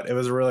personal note, it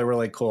was really,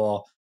 really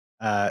cool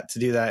to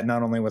do that,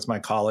 not only with my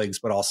colleagues,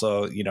 but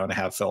also, you know, to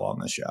have Phil on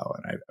the show.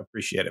 And I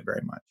appreciate it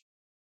very much.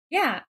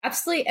 Yeah,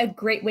 absolutely a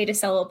great way to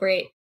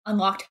celebrate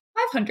Unlocked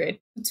 500.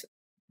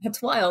 That's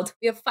wild.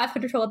 We have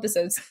 500 whole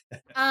episodes.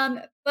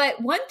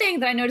 But one thing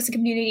that I noticed the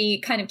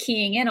community kind of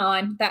keying in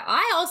on, that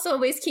I also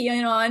always key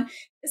in on,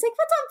 is like,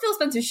 what's on Phil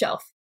Spencer's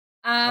shelf?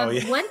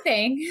 One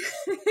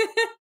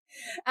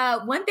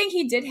thing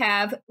he did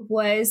have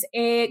was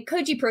a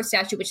Koji Pro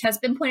statue, which has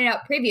been pointed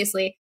out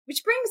previously,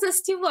 which brings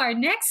us to our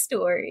next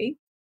story.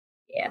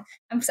 Yeah,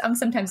 I'm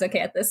sometimes okay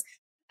at this.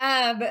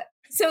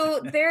 So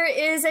there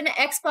is an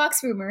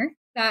Xbox rumor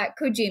that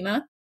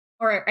Kojima,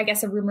 or I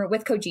guess a rumor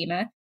with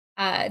Kojima,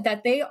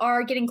 that they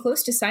are getting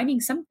close to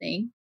signing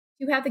something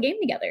to have the game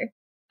together.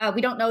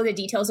 We don't know the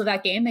details of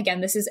that game.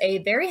 Again, this is a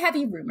very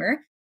heavy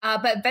rumor,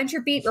 but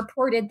VentureBeat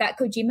reported that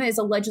Kojima is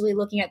allegedly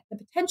looking at the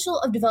potential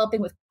of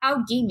developing with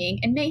cloud gaming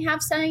and may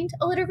have signed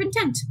a letter of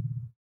intent.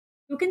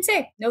 Who can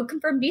say? No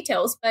confirmed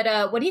details,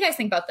 but what do you guys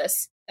think about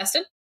this?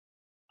 Dustin?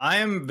 I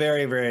am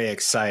very, very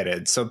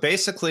excited. So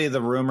basically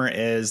the rumor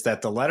is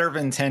that the letter of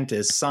intent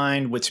is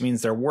signed, which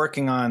means they're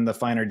working on the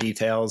finer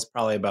details,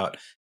 probably about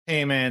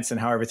payments and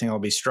how everything will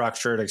be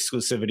structured,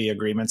 exclusivity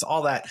agreements,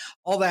 all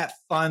that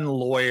fun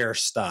lawyer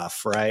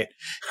stuff, right?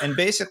 And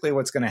basically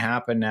what's going to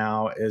happen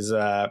now is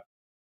the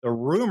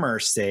rumor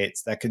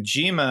states that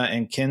Kojima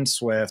and Ken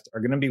Swift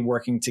are going to be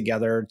working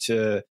together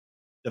to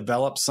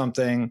develop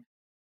something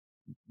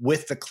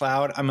with the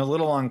cloud. I'm a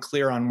little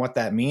unclear on what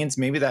that means.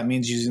 Maybe that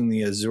means using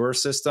the Azure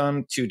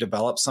system to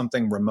develop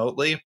something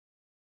remotely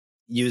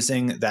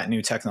using that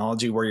new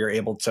technology where you're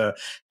able to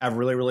have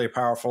really, really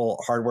powerful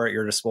hardware at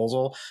your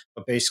disposal.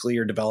 But basically,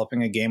 you're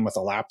developing a game with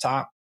a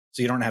laptop.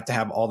 So you don't have to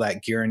have all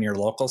that gear in your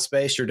local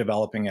space. You're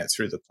developing it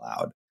through the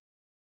cloud.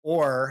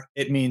 Or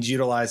it means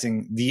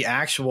utilizing the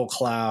actual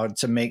cloud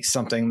to make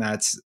something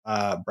that's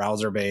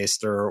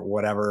browser-based or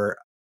whatever.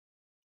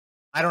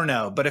 I don't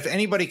know. But if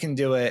anybody can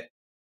do it,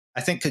 I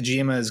think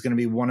Kojima is going to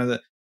be one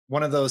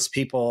of those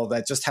people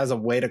that just has a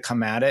way to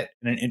come at it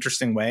in an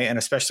interesting way. And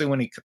especially when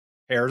he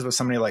pairs with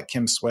somebody like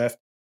Kim Swift,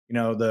 you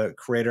know, the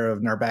creator of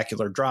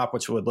Narbacular Drop,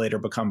 which would later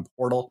become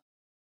Portal.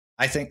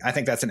 I think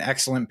that's an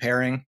excellent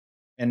pairing.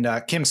 And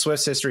Kim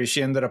Swift's history,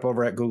 she ended up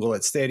over at Google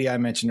at Stadia, I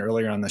mentioned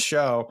earlier on the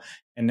show.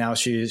 And now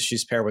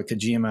she's paired with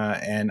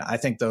Kojima. And I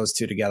think those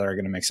two together are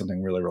going to make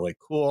something really, really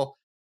cool.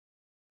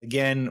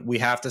 Again, we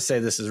have to say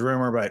this is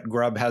rumor, but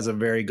Grub has a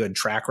very good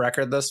track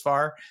record thus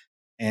far.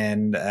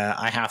 And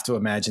I have to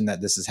imagine that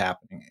this is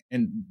happening.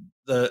 And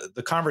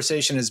the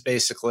conversation is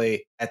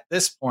basically, at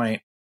this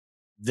point,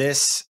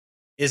 this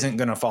isn't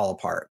going to fall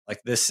apart.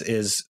 Like, this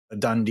is a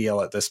done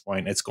deal at this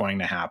point. It's going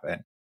to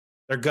happen.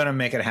 They're going to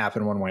make it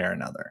happen one way or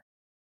another.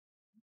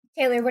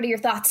 Taylor, what are your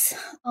thoughts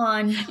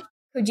on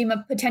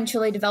Kojima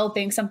potentially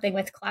developing something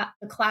with the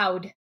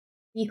cloud?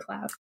 The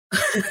cloud.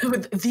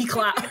 With the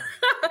cloud.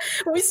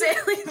 When we say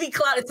like the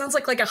cloud, it sounds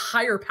like a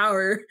higher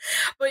power.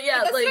 But yeah,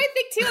 that's like, what I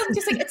think too. I'm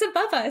just like, it's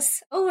above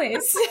us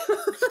always.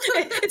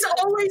 It's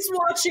always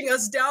watching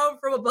us down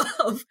from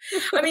above.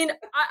 I mean,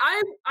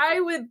 I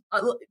would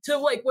to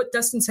like what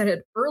Dustin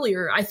said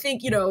earlier. I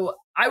think, you know,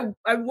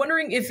 I'm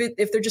wondering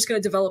if they're just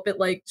going to develop it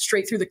like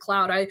straight through the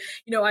cloud. I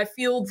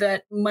feel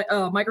that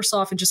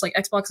Microsoft and just like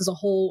Xbox as a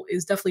whole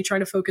is definitely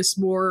trying to focus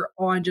more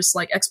on just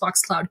like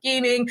Xbox cloud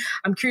gaming.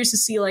 I'm curious to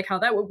see like how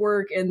that would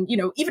work. And, you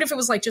know, even if it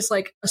was like just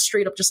like a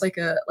straight up, just like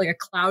a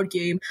cloud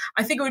game,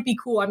 I think it would be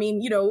cool. I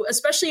mean, you know,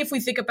 especially if we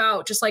think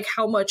about just like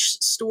how much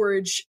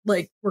storage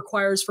like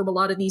requires from a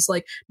lot of these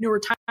like newer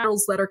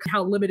titles that are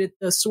how limited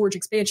the storage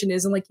expansion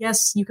is. And like,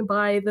 yes, you can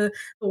buy the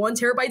 1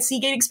 terabyte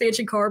Seagate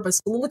expansion card, but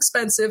it's a little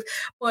expensive.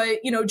 But,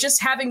 you know, just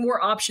having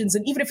more options,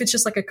 and even if it's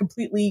just like a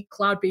completely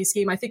cloud-based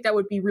game, I think that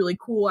would be really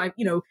cool.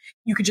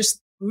 You could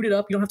just boot it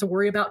up. You don't have to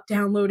worry about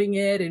downloading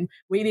it and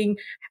waiting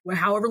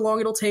however long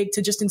it'll take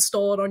to just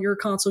install it on your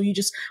console. You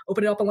just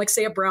open it up on, like,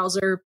 say, a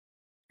browser,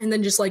 and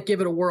then just, like,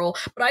 give it a whirl.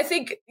 But I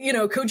think,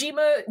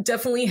 Kojima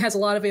definitely has a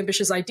lot of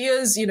ambitious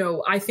ideas.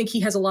 I think he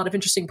has a lot of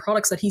interesting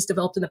products that he's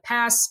developed in the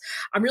past.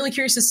 I'm really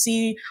curious to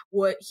see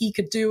what he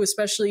could do,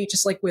 especially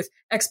just like with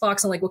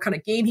Xbox and like what kind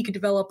of game he could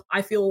develop.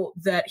 I feel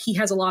that he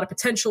has a lot of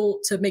potential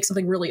to make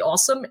something really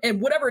awesome.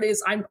 And whatever it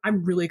is,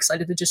 I'm really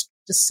excited to just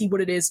see what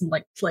it is and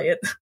like play it.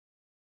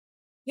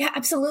 Yeah,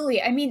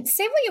 absolutely. I mean,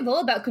 say what you will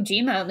about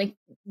Kojima, like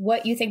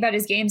what you think about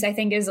his games, I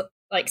think is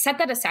like, set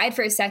that aside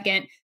for a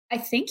second. I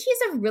think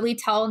he's a really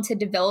talented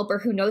developer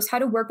who knows how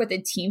to work with a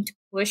team to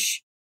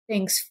push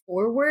things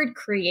forward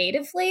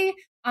creatively.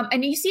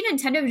 And you see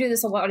Nintendo do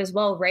this a lot as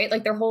well, right?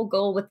 Like their whole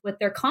goal with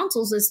their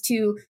consoles is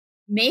to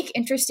make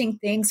interesting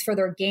things for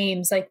their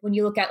games. Like when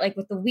you look at like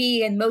with the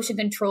Wii and motion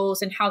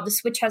controls and how the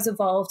Switch has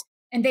evolved,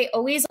 and they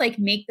always like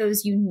make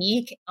those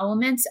unique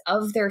elements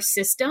of their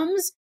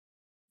systems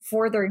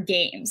for their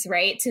games,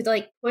 right? To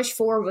like push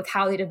forward with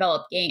how they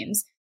develop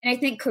games. And I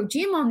think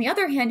Kojima, on the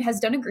other hand, has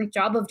done a great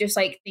job of just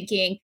like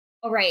thinking,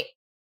 all right,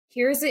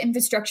 here's the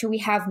infrastructure we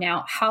have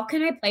now. How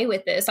can I play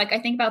with this? Like I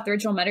think about the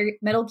original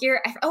Metal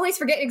Gear. I always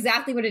forget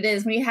exactly what it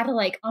is when you had to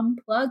like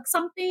unplug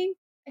something.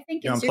 I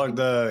think you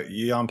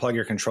unplug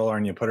your controller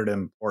and you put it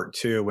in port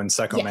 2 when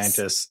Psycho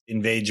Mantis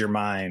invades your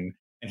mind.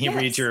 And he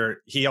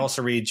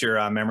also reads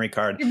your memory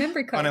card. Your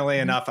memory card. Funnily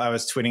enough, I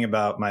was tweeting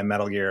about my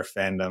Metal Gear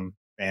fan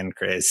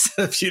craze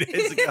a few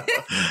days ago.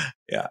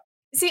 Yeah.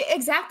 See,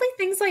 exactly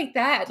things like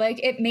that.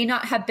 Like it may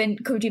not have been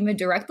Kojima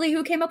directly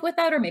who came up with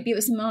that, or maybe it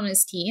was someone on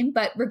his team.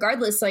 But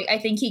regardless, like I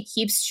think he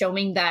keeps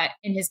showing that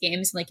in his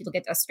games. Like you look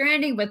at Death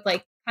Stranding with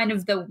like kind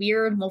of the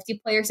weird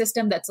multiplayer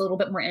system that's a little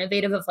bit more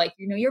innovative of like,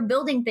 you're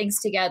building things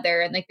together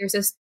and like there's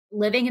this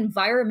living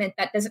environment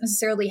that doesn't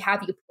necessarily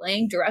have you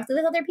playing directly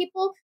with other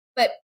people,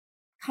 but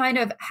kind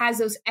of has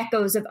those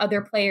echoes of other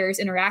players'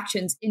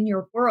 interactions in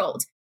your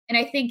world. And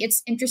I think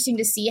it's interesting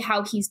to see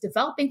how he's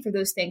developing for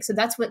those things. So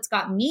that's what's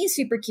got me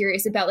super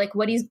curious about like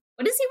what does he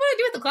want to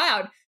do with the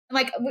cloud? And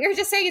like we were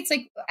just saying, it's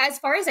like as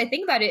far as I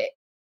think about it,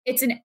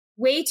 it's a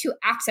way to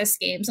access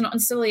games and not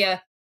necessarily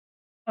a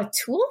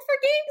tool for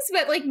games,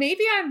 but like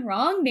maybe I'm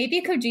wrong. Maybe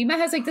Kojima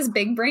has like this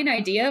big brain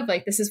idea of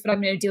like, this is what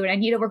I'm going to do. And I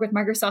need to work with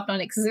Microsoft on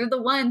it because they're the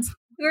ones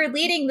who are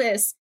leading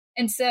this.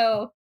 And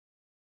so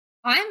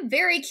I'm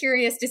very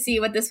curious to see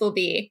what this will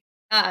be.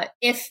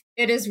 If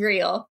it is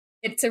real.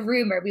 It's a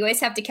rumor. We always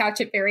have to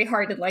couch it very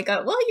hard and like,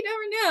 well, you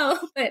never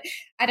know. But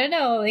I don't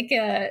know. Like,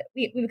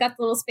 we've got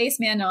the little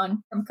spaceman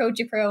on from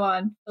Koji Pro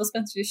on Phil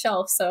Spencer's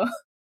shelf, so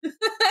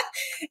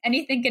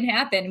anything can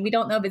happen. We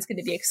don't know if it's going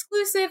to be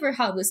exclusive or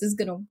how this is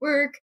going to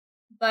work.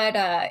 But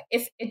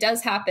if it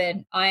does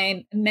happen,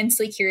 I'm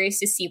immensely curious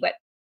to see what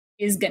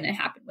is going to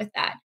happen with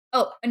that.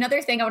 Oh,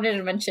 another thing I wanted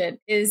to mention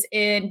is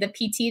in the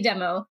PT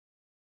demo,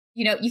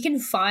 you can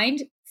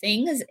find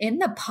things in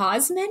the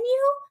pause menu.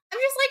 I'm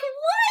just like,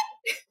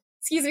 what?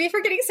 Excuse me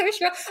for getting so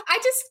strong. I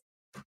just,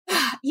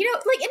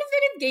 like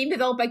innovative game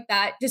development like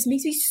that just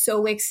makes me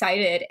so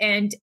excited.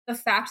 And the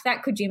fact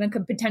that Kojima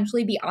could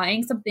potentially be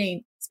eyeing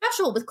something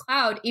special with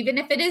cloud, even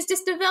if it is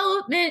just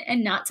development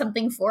and not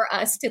something for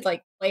us to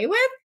like play with,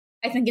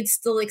 I think it's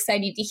still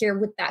exciting to hear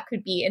what that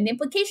could be and the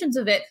implications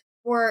of it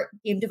for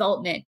game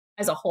development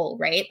as a whole,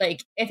 right?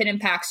 Like if it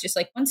impacts just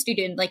like one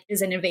student, like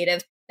is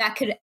innovative, that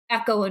could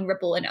echo and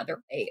ripple in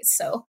other ways.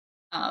 So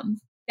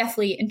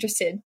definitely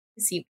interested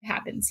to see what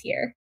happens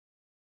here.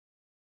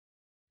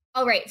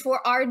 All right,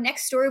 for our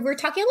next story, we're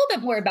talking a little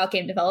bit more about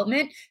game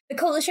development. The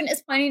Coalition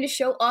is planning to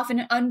show off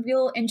an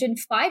Unreal Engine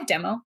 5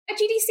 demo at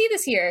GDC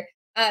this year.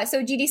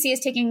 So GDC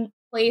is taking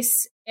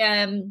place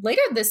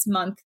later this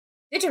month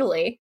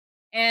digitally,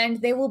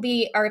 and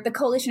the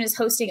Coalition is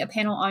hosting a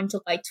panel on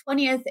July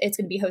 20th. It's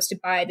going to be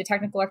hosted by the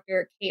technical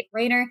director, Kate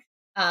Rayner,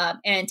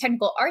 and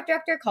technical art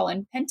director,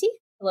 Colin Penty.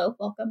 Hello,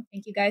 welcome.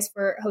 Thank you guys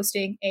for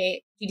hosting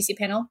a GDC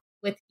panel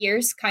with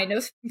years, kind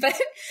of. But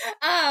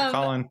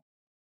Colin.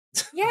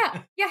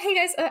 Yeah. Hey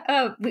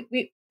guys.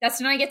 We that's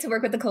when I get to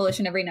work with the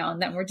Coalition every now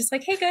and then. We're just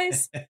like, hey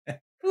guys,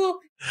 cool,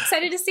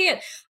 excited to see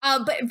it.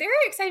 But very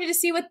excited to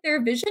see what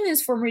their vision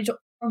is from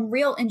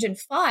Unreal Engine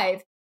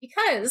 5,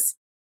 because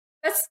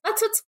that's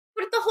what's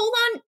put the hold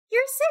on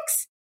Gear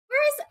 6.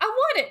 I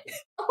want it.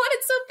 I want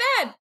it so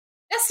bad.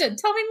 Destin,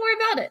 tell me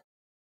more about it.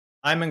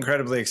 I'm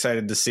incredibly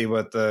excited to see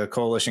what the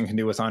Coalition can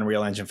do with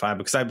Unreal Engine 5,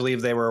 because I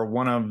believe they were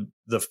one of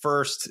the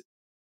first.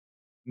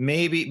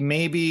 Maybe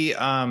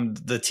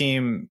the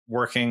team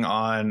working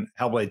on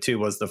Hellblade 2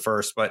 was the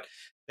first, but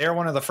they're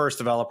one of the first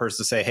developers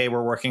to say, hey,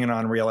 we're working on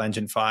Unreal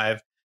Engine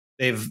 5.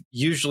 They've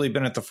usually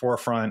been at the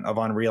forefront of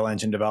Unreal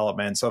Engine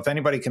development. So if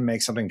anybody can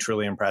make something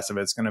truly impressive,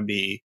 it's going to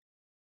be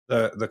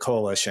the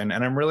Coalition.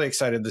 And I'm really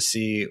excited to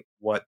see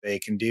what they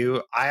can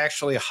do. I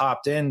actually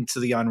hopped into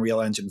the Unreal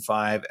Engine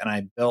 5 and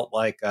I built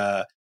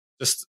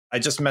I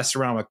just messed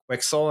around with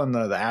Quixel and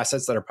the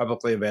assets that are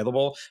publicly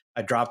available.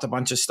 I dropped a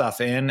bunch of stuff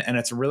in, and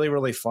it's really,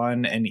 really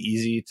fun and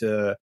easy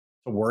to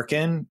work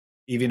in,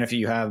 even if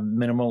you have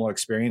minimal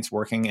experience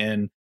working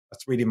in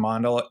 3D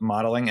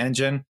modeling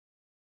engine.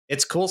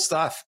 It's cool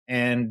stuff.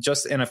 And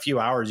just in a few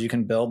hours, you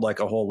can build like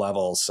a whole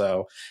level.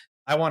 So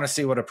I want to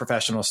see what a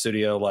professional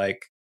studio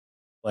like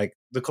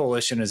the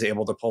Coalition is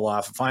able to pull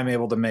off. If I'm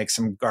able to make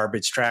some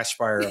garbage trash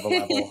fire of a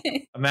level,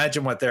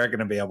 imagine what they're going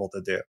to be able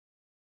to do.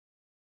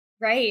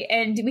 Right.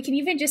 And we can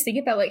even just think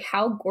about like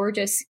how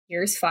gorgeous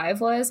Gears 5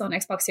 was on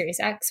Xbox Series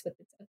X with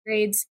its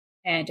upgrades.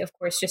 And of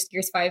course, just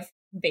Gears 5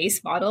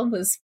 base model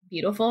was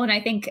beautiful. And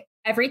I think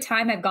every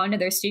time I've gone to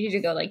their studio to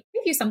go like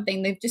preview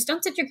something, they've just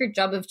done such a good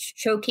job of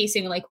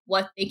showcasing like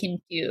what they can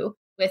do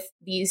with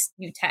these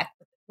new tech,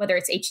 whether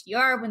it's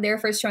HDR when they were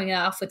first showing it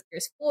off with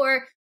Gears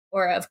 4,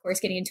 or of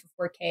course getting into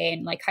 4K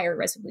and like higher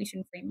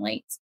resolution frame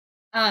rates.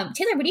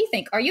 Taylor, what do you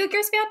think? Are you a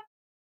Gears fan?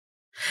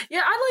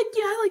 Yeah,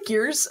 I like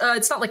Gears.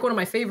 It's not like one of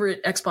my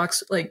favorite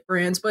Xbox like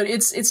brands, but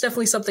it's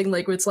definitely something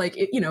like where it's like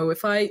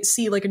if I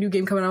see like a new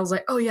game coming out, I was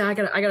like, oh yeah, I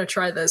gotta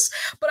try this.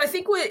 But I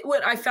think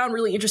what I found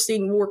really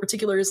interesting, more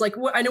particular, is like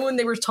I know when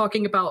they were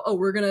talking about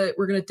we're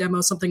gonna demo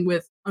something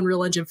with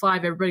Unreal Engine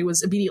 5, everybody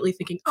was immediately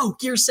thinking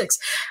Gears 6.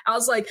 I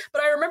was like,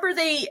 but I remember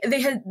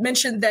they had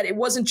mentioned that it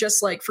wasn't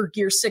just like for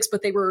Gears 6,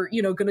 but they were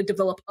going to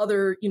develop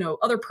other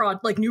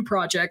new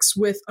projects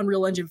with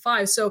Unreal Engine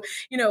 5. So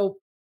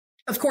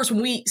of course,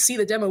 when we see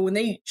the demo, when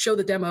they show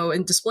the demo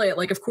and display it,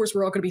 like, of course,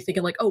 we're all going to be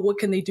thinking like, what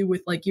can they do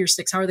with like Gear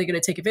 6? How are they going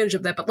to take advantage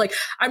of that? But like,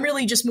 I'm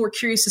really just more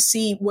curious to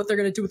see what they're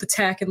going to do with the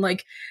tech and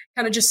like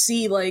kind of just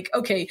see like,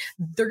 okay,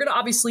 they're going to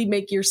obviously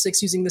make Gear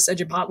 6 using this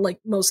engine pod, like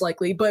most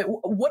likely, but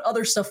what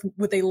other stuff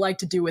would they like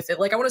to do with it?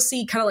 Like, I want to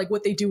see kind of like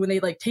what they do when they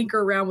like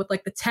tinker around with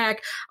like the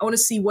tech. I want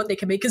to see what they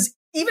can make, because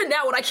even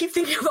now, when I keep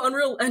thinking of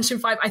Unreal Engine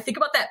 5, I think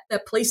about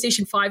that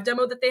PlayStation 5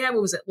 demo that they had.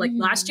 What was it, like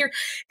last year?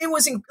 It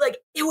was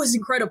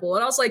incredible.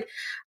 And I was like,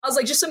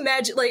 just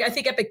imagine, like, I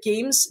think Epic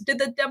Games did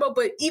the demo,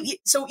 but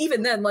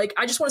even then, like,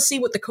 I just want to see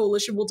what the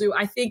Coalition will do.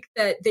 I think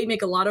that they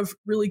make a lot of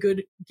really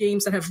good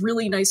games that have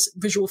really nice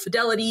visual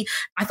fidelity.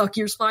 I thought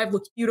Gears 5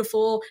 looked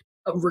beautiful.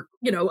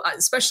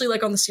 Especially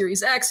like on the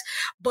Series X,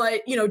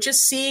 but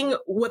just seeing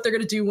what they're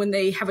going to do when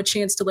they have a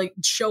chance to like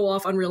show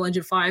off Unreal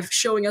Engine 5,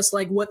 showing us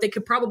like what they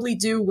could probably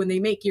do when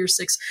they make Gear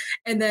 6,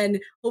 and then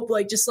hope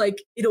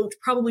it'll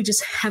probably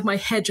just have my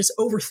head just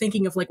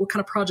overthinking of like what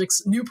kind of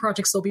new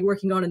projects they'll be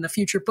working on in the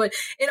future. But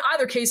in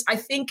either case, I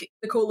think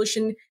the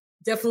Coalition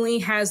definitely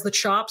has the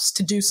chops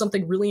to do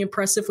something really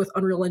impressive with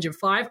Unreal Engine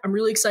 5. I'm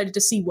really excited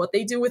to see what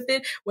they do with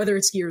it, whether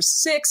it's Gears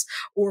 6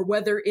 or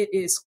whether it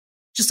is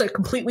just a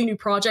completely new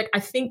project. I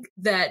think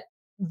that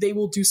they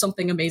will do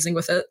something amazing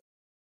with it.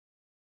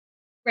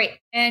 Right.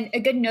 And a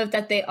good note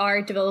that they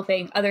are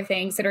developing other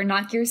things that are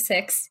not Gear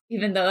 6,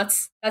 even though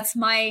that's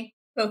my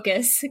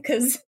focus,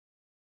 because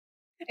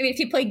I mean, if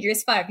you play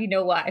Gears 5, you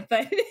know why,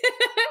 but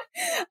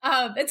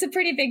it's a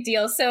pretty big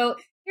deal. So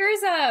here's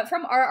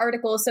from our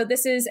article. So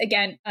this is,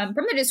 again,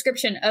 from the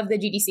description of the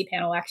GDC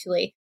panel,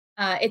 actually.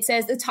 It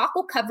says the talk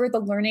will cover the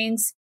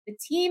learnings the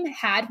team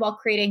had while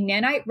creating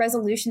nanite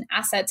resolution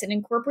assets and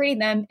incorporating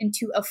them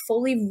into a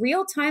fully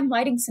real-time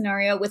lighting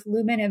scenario with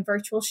Lumen and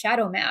virtual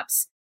shadow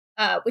maps,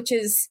 which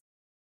is,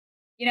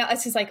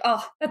 it's just like,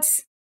 that's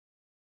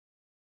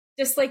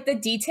just like the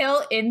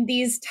detail in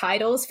these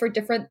titles for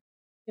different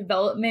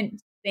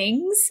development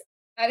things.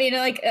 I mean,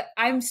 like,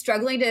 I'm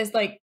struggling to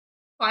like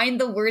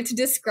find the word to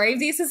describe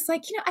these. It's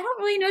like, I don't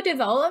really know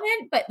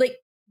development, but like,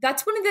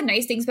 that's one of the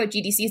nice things about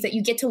GDC is that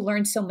you get to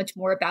learn so much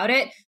more about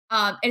it.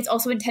 And it's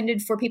also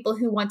intended for people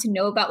who want to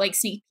know about like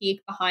sneak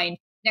peek behind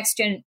next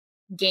gen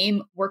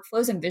game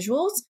workflows and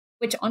visuals,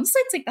 which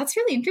honestly, it's like, that's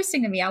really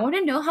interesting to me. I want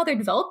to know how they're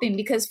developing,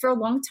 because for a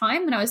long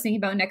time when I was thinking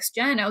about next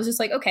gen, I was just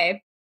like,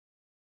 okay,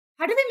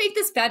 how do they make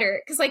this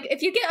better? Because like,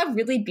 if you get a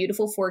really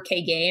beautiful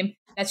 4K game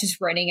that's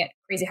just running at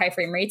crazy high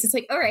frame rates, it's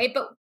like, all right,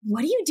 but what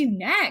do you do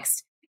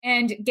next?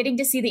 And getting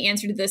to see the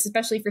answer to this,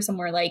 especially for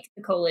somewhere like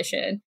the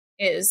Coalition,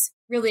 is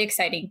really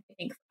exciting, I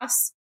think, for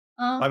us.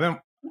 I've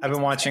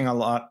been watching a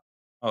lot.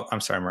 Oh, I'm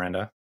sorry,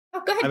 Miranda.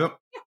 Oh, go ahead.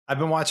 I've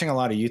been watching a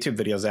lot of YouTube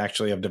videos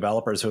actually of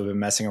developers who have been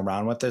messing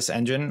around with this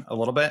engine a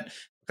little bit,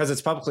 because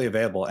it's publicly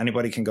available.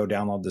 Anybody can go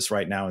download this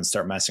right now and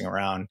start messing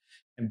around.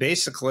 And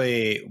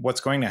basically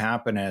what's going to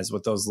happen is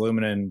with those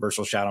Lumen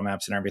virtual shadow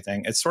maps and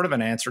everything, it's sort of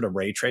an answer to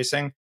ray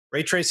tracing.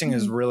 Ray tracing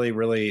is really,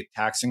 really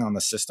taxing on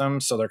the system.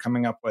 So they're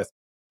coming up with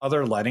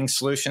other lighting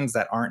solutions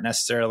that aren't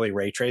necessarily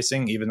ray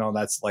tracing, even though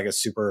that's like a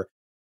super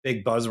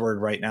big buzzword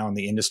right now in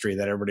the industry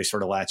that everybody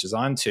sort of latches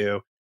onto.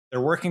 They're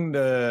working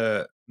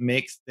to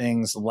make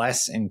things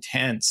less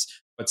intense,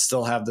 but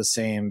still have the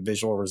same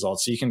visual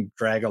results. So you can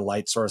drag a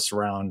light source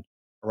around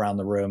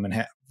the room and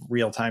have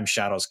real-time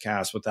shadows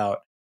cast without,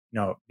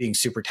 being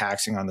super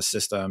taxing on the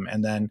system.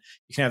 And then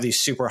you can have these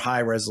super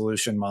high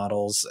resolution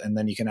models, and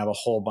then you can have a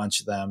whole bunch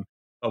of them.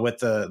 But with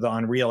the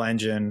Unreal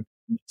Engine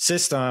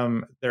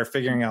system, they're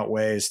figuring out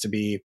ways to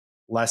be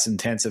less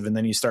intensive. And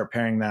then you start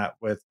pairing that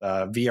with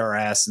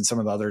VRS and some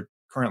of the other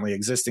currently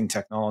existing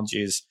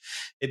technologies.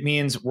 It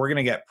means we're going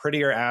to get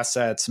prettier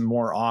assets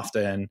more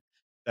often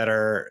that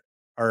are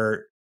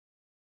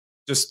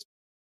just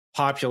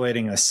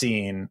populating a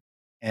scene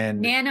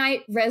and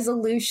nanite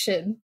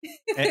resolution,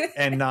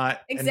 and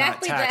not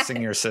exactly taxing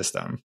that. your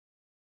system.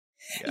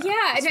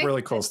 Yeah, it's and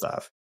really cool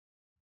stuff.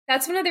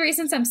 That's one of the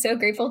reasons I'm so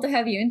grateful to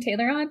have you and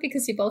Taylor on,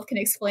 because you both can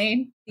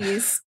explain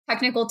these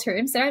technical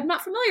terms that I'm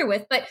not familiar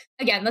with. But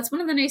again, that's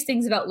one of the nice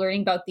things about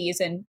learning about these,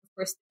 and of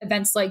course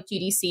events like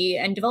GDC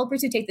and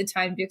developers who take the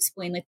time to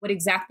explain like what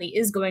exactly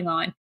is going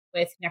on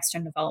with next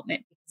gen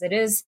development, because it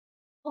is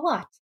a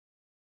lot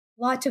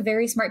of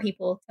very smart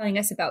people telling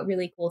us about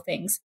really cool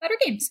things about our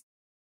games.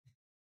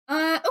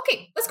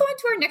 Okay, let's go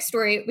into our next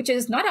story, which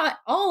is not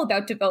all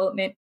about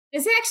development.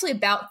 It's actually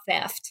about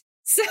theft.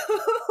 So,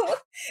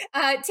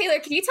 Taylor,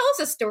 can you tell us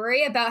a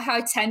story about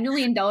how $10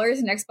 million in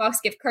Xbox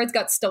gift cards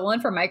got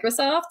stolen from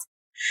Microsoft?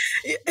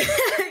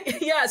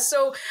 Yeah,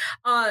 so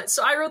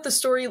I wrote the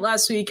story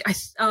last week.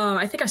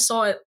 I think I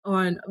saw it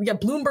on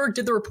Bloomberg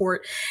did the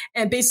report,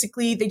 and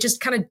basically they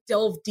just kind of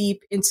delved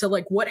deep into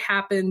like what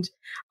happened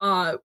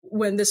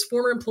when this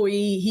former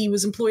employee, he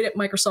was employed at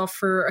Microsoft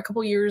for a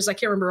couple years. I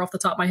can't remember off the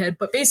top of my head,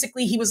 but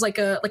basically he was like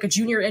a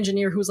junior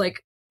engineer who was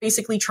like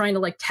basically trying to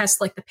like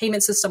test like the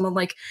payment system on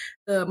like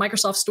the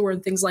Microsoft store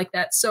and things like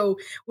that. So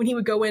when he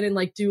would go in and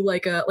like do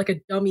like a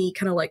dummy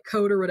kind of like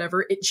code or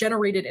whatever, it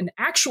generated an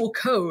actual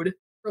code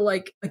for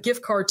like a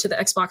gift card to the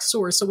Xbox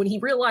store. So when he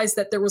realized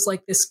that there was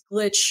like this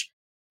glitch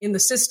in the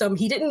system,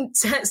 he didn't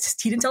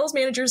tell his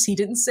managers, he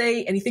didn't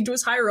say anything to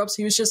his higher ups.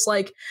 He was just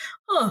like,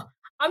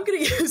 I'm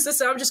going to use this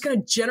and I'm just going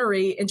to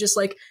generate and just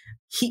like,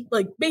 he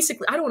like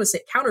basically, I don't want to say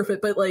counterfeit,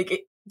 but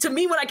like to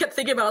me, when I kept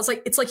thinking about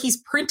it, it's like he's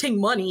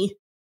printing money,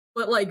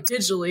 but like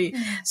digitally.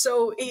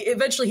 So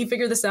eventually he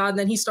figured this out, and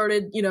then he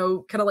started,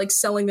 kind of like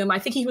selling them. I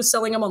think he was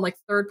selling them on like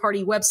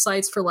third-party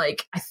websites for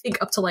like, I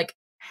think up to like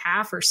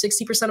half or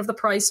 60% of the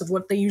price of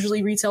what they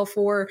usually retail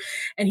for.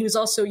 And he was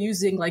also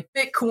using like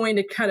Bitcoin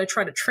to kind of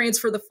try to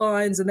transfer the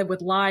funds, and then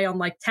would lie on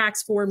like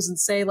tax forms and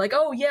say like,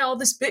 oh yeah, all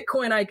this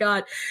Bitcoin I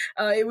got,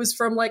 it was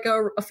from like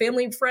a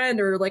family friend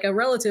or like a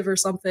relative or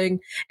something.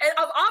 And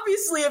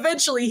obviously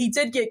eventually he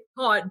did get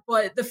caught,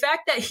 but the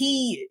fact that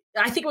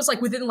I think it was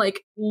like within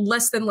like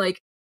less than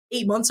like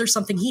 8 months or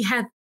something, he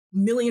had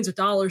millions of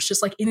dollars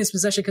just like in his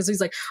possession, because he's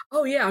like,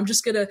 oh yeah, I'm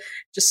just gonna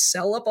just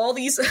sell up all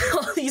these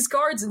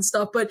cards and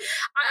stuff. But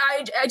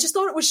I just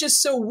thought it was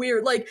just so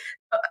weird. Like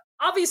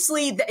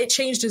obviously it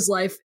changed his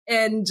life,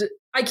 and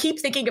I keep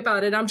thinking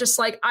about it. I'm just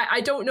like, I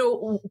don't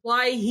know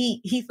why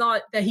he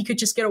thought that he could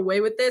just get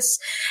away with this.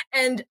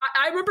 And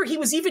I remember he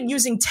was even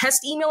using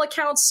test email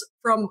accounts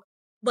from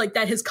like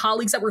that his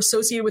colleagues that were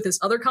associated with his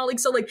other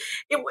colleagues. So like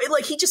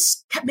like he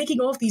just kept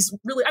making all of these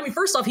really, I mean,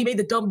 first off, he made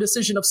the dumb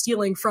decision of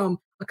stealing from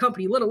a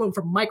company, let alone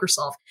from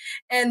Microsoft.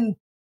 And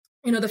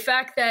the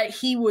fact that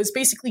he was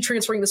basically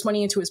transferring this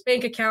money into his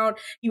bank account,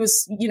 he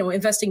was,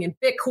 investing in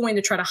Bitcoin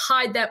to try to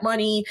hide that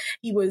money.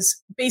 He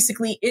was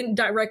basically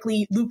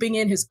indirectly looping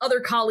in his other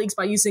colleagues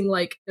by using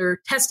like their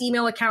test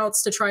email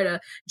accounts to try to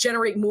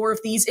generate more of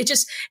these. It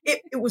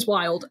was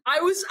wild.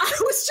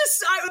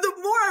 The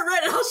more I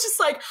read it, I was just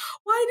like,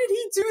 why did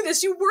he do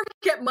this? You work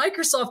at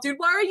Microsoft, dude.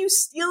 Why are you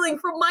stealing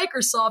from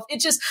Microsoft?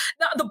 It just,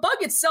 the bug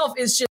itself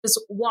is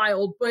just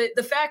wild. But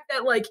the fact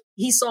that like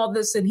he saw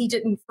this and he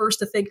didn't first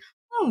to think,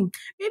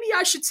 maybe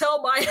I should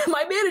tell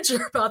my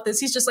manager about this.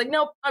 He's just like,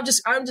 nope, I'm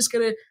just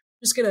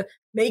gonna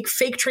make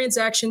fake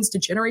transactions to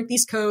generate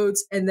these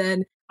codes, and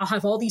then I'll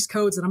have all these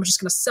codes and I'm just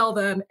gonna sell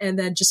them and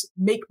then just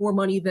make more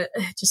money. That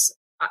just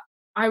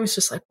I was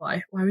just like,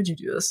 why would you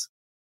do this?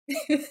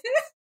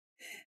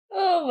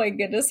 Oh my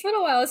goodness, what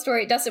a wild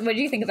story. Dustin, what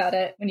did you think about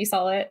it when you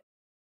saw it?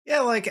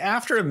 Yeah, like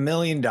after $1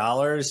 million,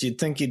 you'd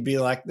think you'd be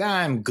like, nah,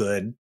 I'm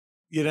good.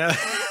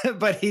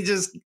 But he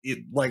just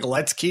like,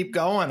 let's keep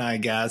going, I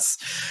guess.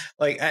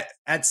 Like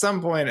at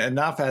some point,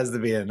 enough has to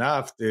be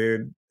enough,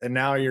 dude. And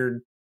now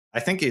I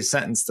think he's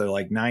sentenced to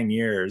like 9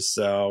 years.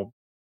 So,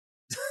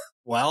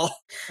 well,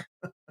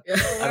 I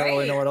don't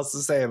really know what else to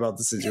say about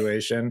the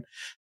situation.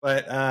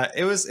 But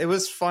it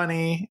was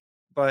funny,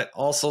 but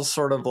also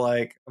sort of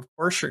like, of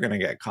course you're going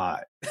to get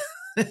caught.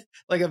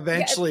 Like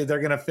eventually they're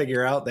going to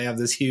figure out they have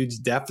this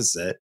huge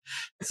deficit.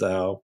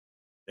 So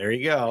there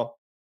you go.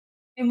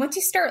 And once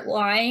you start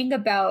lying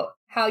about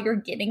how you're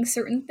getting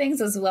certain things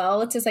as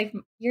well, it's just like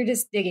you're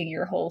just digging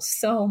your hole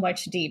so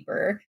much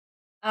deeper.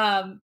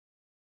 I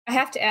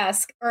have to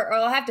ask, or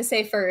I'll have to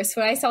say first,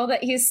 when I saw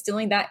that he's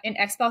stealing that in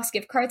Xbox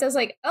gift cards, I was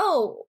like,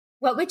 oh,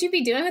 what would you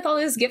be doing with all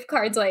those gift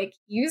cards? Like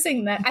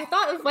using that? I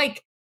thought of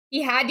like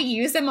he had to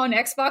use them on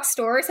Xbox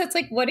Store. So it's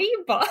like, what are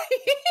you buying?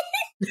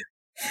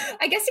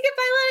 I guess you could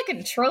buy a lot of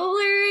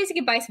controllers. You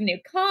could buy some new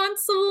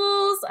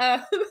consoles.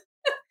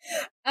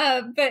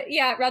 But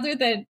yeah, rather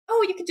than,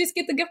 you could just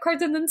get the gift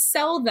cards and then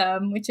sell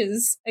them, which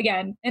is,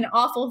 again, an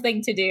awful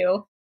thing to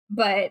do.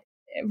 But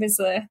it was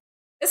a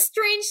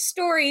strange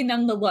story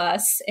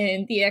nonetheless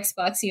in the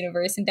Xbox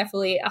universe, and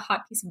definitely a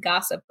hot piece of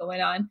gossip going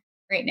on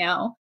right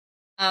now.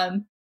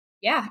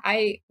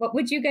 What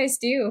would you guys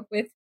do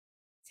with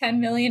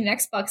 10 million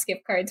Xbox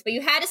gift cards? But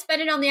you had to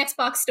spend it on the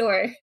Xbox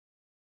Store.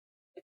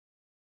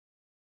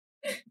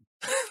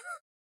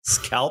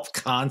 Scalp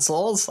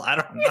consoles? I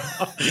don't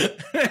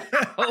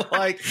know.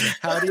 Like,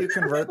 how do you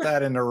convert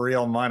that into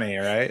real money,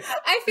 right?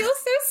 I feel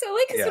so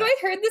silly because when I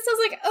heard this, I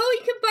was like, oh,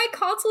 you can buy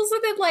consoles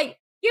and then like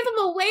give them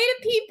away to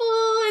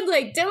people and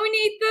like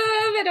donate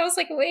them. And I was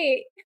like,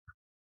 wait.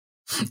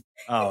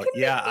 Oh,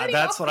 yeah,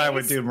 that's what I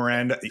would do,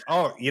 Miranda.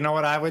 Oh, you know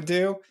what I would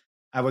do?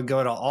 I would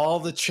go to all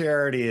the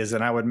charities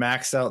and I would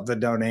max out the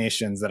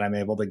donations that I'm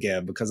able to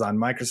give, because on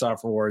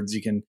Microsoft Rewards,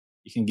 you can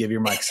give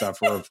your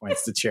Microsoft Reward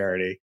points to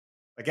charity.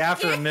 Like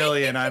after 1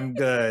 million, I'm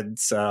good.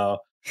 So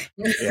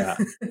yeah,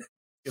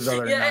 give the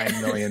other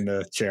 9 million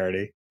to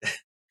charity.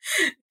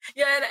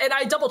 Yeah, and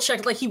I double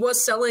checked. Like he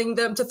was selling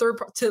them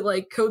to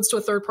like codes to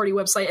a third party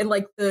website, and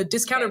like the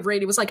discounted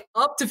rate, it was like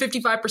up to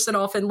 55%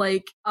 off, and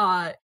like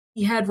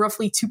he had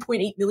roughly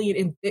 2.8 million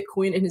in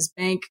Bitcoin in his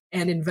bank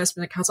and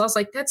investment accounts. I was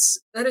like, that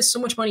is so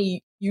much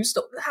money.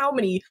 How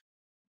many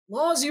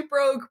laws you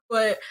broke?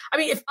 But I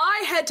mean, if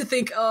I had to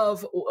think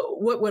of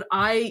what would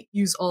I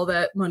use all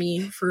that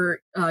money for,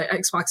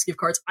 Xbox gift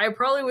cards, I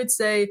probably would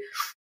say,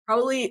 I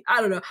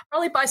don't know,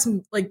 buy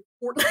some like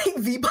Fortnite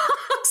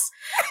V-Bucks,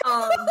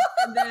 and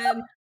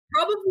then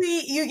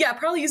probably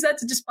use that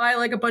to just buy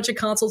like a bunch of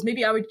consoles.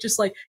 Maybe I would just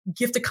like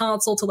gift a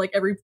console to like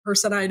every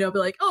person I know, be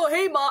like, oh,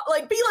 hey, mom,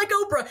 like be like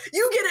Oprah,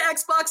 you get an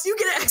Xbox, you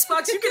get an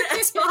Xbox, you get an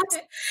Xbox.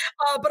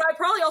 But I'd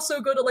probably also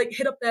go to like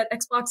hit up that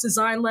Xbox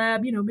Design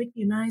Lab, make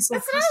me a nice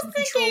little custom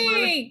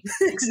controller.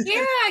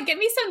 Yeah, get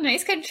me some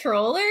nice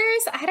controllers.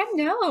 I don't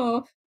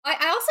know.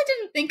 I also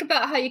didn't think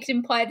about how you could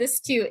apply this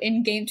to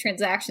in-game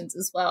transactions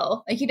as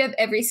well. Like you'd have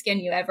every skin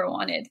you ever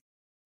wanted.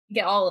 You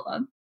get all of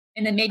them.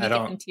 And then maybe give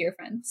them to your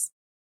friends.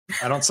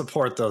 I don't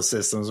support those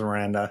systems,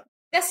 Miranda.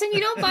 Destiny, you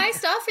don't buy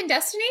stuff in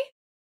Destiny?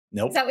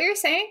 Nope. Is that what you're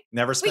saying?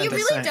 Never spent a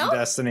cent in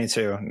Destiny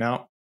 2.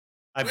 No.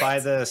 I buy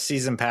the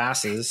season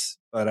passes,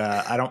 but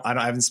I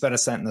haven't spent a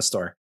cent in the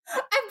store. I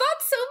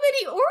bought so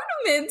many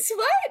ornaments.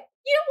 What?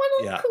 You don't want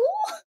to look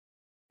cool?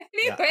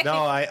 Anyway. Yeah.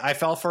 No, I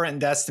fell for it in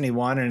Destiny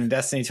 1, and in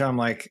Destiny 2, I'm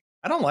like,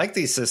 I don't like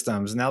these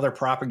systems. Now they're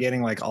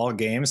propagating like all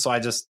games, so I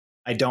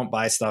don't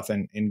buy stuff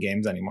in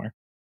games anymore.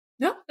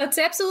 No, that's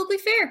absolutely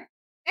fair.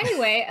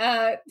 Anyway,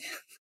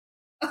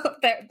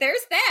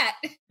 there's that.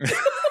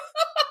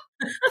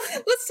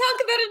 Let's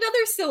talk about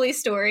another silly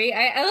story.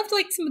 I left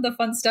like some of the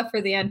fun stuff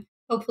for the end.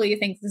 Hopefully you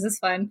think this is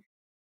fun.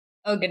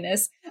 Oh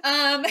goodness.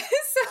 So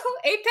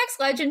Apex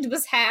Legends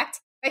was hacked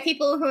by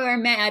people who are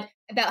mad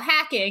about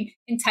hacking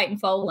in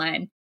Titanfall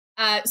 1.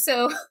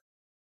 So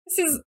this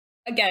is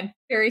again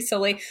very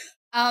silly.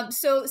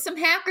 So some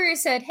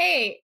hackers said,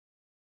 "Hey,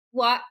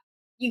 what?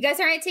 You guys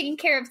aren't taking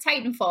care of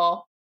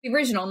Titanfall, the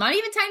original, not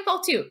even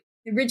Titanfall 2,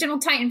 the original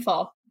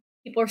Titanfall.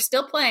 People are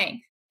still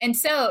playing." And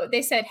so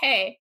they said,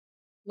 "Hey,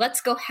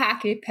 let's go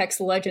hack Apex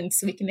Legends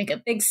so we can make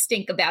a big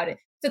stink about it."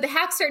 So they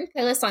hacked certain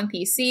playlists on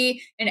PC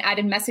and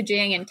added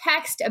messaging and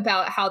text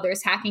about how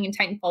there's hacking in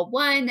Titanfall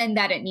 1 and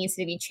that it needs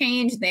to be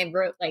changed. They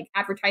wrote like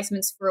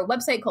advertisements for a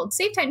website called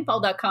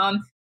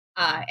SaveTitanfall.com,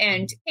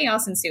 and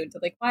chaos ensued. So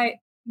like, why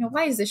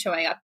is this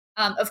showing up?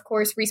 Of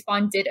course,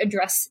 Respawn did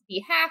address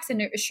the hacks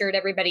and assured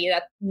everybody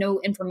that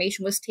no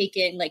information was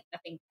taken, like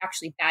nothing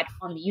actually bad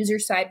on the user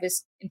side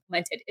was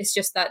implemented. It's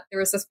just that there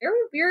was this very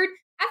weird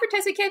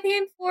advertising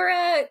campaign for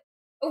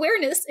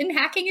awareness in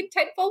hacking in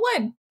Titanfall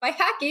 1 by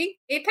hacking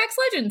Apex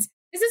Legends.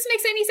 Does this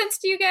make any sense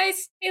to you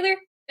guys, Taylor,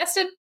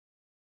 Destin?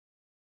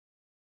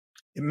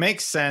 It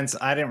makes sense.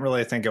 I didn't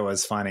really think it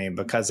was funny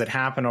because it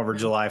happened over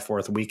July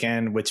 4th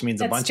weekend, which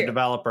means a bunch of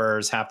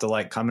developers have to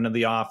like come into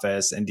the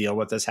office and deal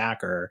with this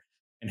hacker.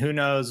 And who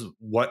knows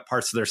what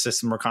parts of their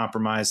system were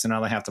compromised. So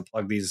now they have to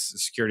plug these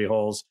security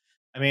holes.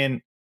 I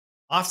mean,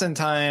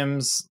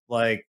 oftentimes,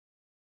 like,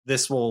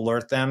 this will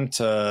alert them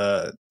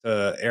to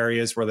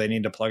areas where they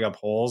need to plug up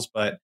holes.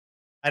 But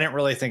I didn't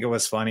really think it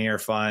was funny or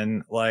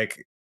fun.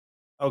 Like,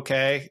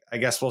 okay, I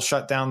guess we'll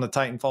shut down the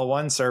Titanfall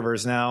 1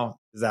 servers now.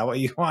 Is that what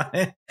you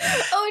wanted?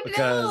 Oh,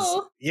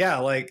 because, yeah,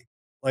 like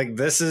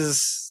this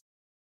is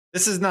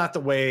not the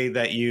way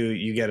that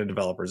you get a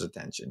developer's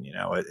attention.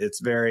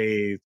 It's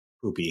very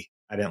poopy.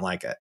 I didn't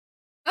like it.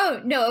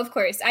 Oh, no, of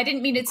course. I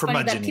didn't mean it's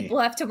funny that people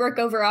have to work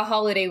over a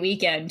holiday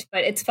weekend,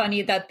 but it's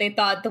funny that they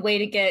thought the way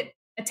to get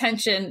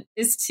attention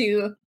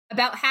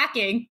about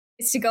hacking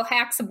is to go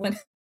hack someone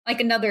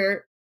like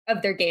another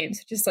of their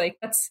games. Just like,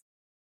 that's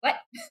what?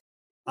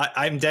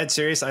 I'm dead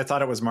serious. I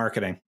thought it was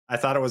marketing. I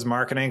thought it was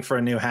marketing for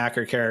a new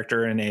hacker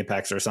character in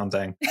Apex or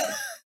something.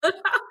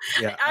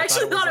 Yeah, I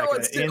actually thought it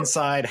was an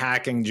inside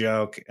hacking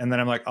joke. And then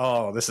I'm like,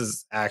 oh, this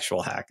is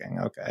actual hacking.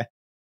 Okay.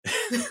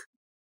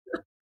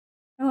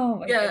 Oh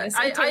my goodness.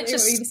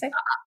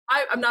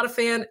 I'm not a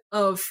fan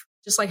of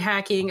just like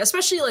hacking,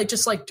 especially like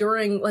just like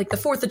during like the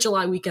 4th of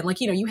July weekend.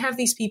 Like, you have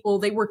these people,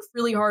 they work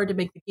really hard to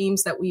make the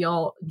games that we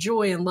all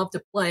enjoy and love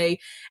to play.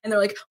 And they're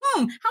like,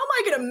 how am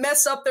I going to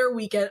mess up their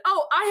weekend?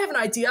 Oh, I have an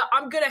idea.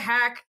 I'm going to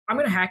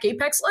hack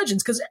Apex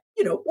Legends because,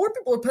 more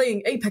people are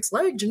playing Apex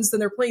Legends than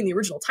they're playing the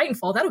original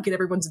Titanfall. That'll get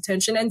everyone's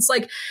attention. And it's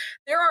like,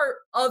 there are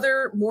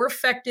other more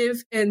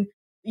effective and,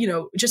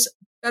 just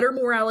better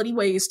morality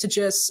ways to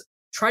just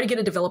try to get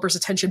a developer's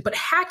attention. But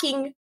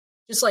hacking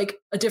just like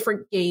a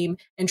different game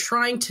and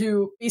trying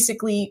to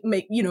basically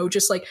make,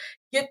 just like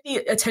get the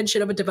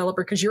attention of a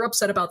developer because you're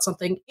upset about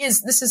something.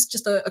 This is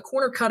just a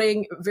corner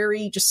cutting,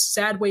 very just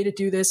sad way to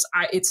do this.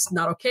 It's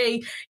not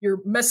okay. You're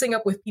messing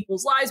up with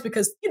people's lives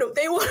because,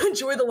 they want to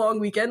enjoy the long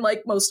weekend,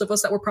 like most of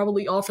us that were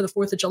probably off for the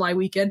 4th of July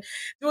weekend.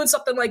 Doing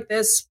something like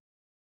this,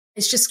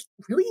 it's just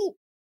really,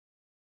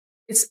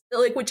 it's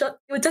like what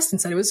Dustin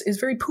said. It was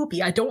very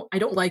poopy. I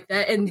don't like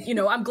that. And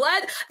I'm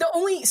glad. The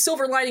only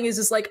silver lining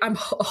is like I'm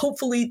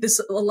hopefully this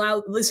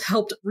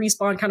helped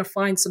Respawn kind of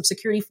find some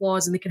security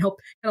flaws and they can help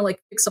kind of like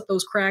fix up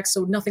those cracks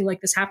so nothing like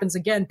this happens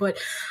again. But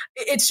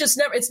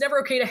it's never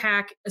okay to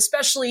hack,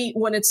 especially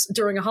when it's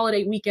during a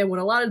holiday weekend when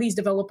a lot of these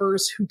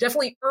developers who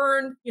definitely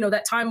earn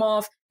that time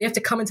off, they have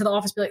to come into the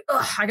office and be like,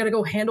 ugh, I got to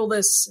go handle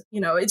this.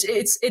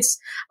 It's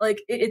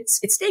like it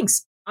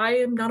stinks. I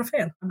am not a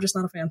fan. I'm just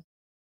not a fan.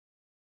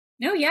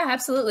 No, yeah,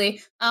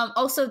 absolutely.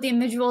 Also, the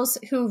individuals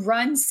who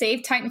run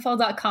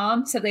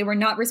SaveTitanfall.com said they were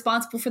not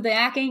responsible for the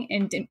hacking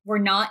and were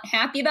not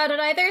happy about it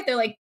either. They're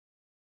like,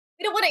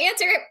 we don't want to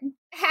answer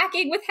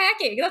hacking with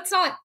hacking. That's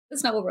not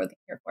what we're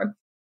here for.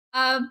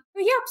 But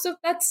yeah, so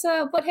that's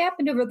what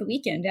happened over the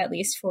weekend, at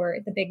least for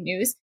the big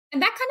news.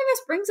 And that kind of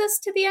just brings us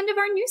to the end of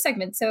our news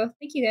segment. So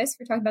thank you guys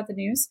for talking about the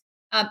news.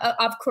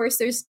 Of course,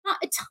 there's not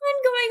a ton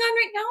going on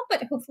right now,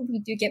 but hopefully we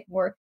do get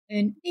more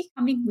in the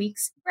coming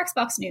weeks for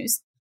Xbox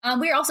news.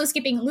 We're also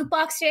skipping Loot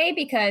Box today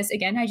because,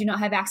 again, I do not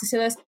have access to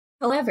those.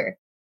 However,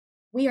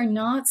 we are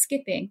not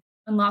skipping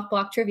Unlock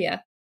Block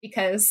Trivia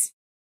because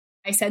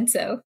I said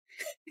so.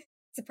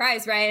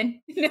 Surprise,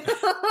 Ryan. So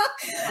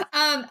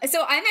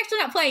I'm actually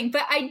not playing,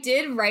 but I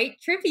did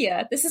write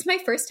trivia. This is my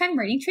first time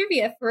writing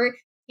trivia for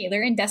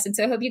Taylor and Destin,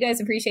 so I hope you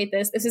guys appreciate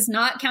this. This is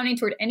not counting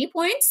toward any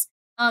points,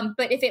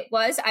 but if it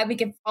was, I would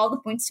give all the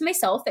points to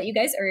myself that you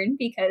guys earned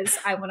because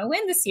I want to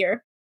win this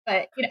year.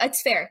 But,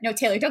 it's fair. No,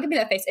 Taylor, don't give me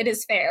that face. It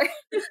is fair.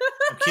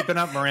 I'm keeping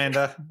up,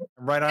 Miranda.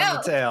 I'm right on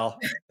the tail.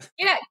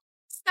 Yeah,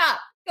 stop.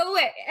 Go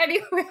away.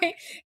 Anyway,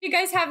 if you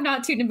guys have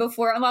not tuned in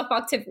before, Unlock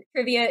Box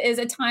Trivia is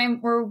a time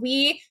where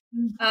we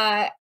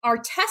are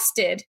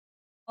tested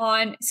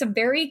on some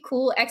very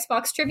cool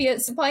Xbox trivia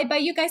supplied by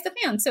you guys, the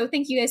fans. So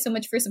thank you guys so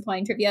much for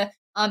supplying trivia.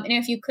 And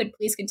if you could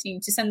please continue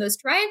to send those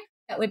to Ryan,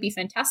 that would be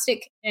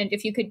fantastic. And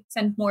if you could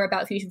send more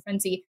about Fusion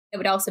Frenzy, that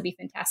would also be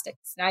fantastic.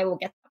 So I will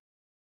get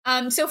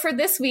them. So for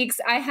this week's,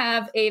 I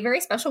have a very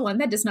special one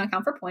that does not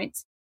count for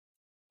points.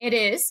 It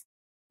is,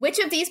 which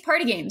of these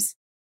party games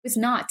was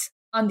not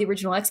on the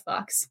original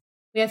Xbox?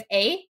 We have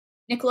A,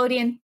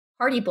 Nickelodeon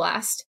Party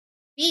Blast,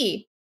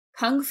 B,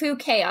 Kung Fu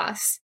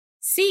Chaos,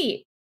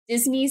 C,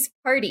 Disney's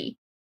Party,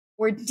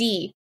 or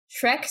D,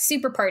 Shrek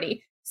Super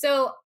Party.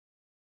 So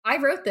I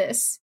wrote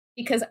this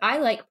because I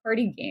like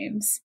party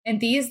games, and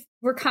these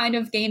were kind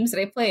of games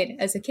that I played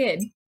as a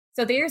kid.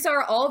 So these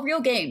are all real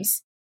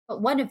games,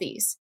 but one of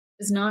these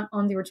is not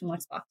on the original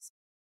Xbox.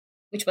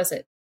 Which was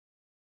it?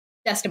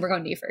 Destin, we're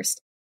going to you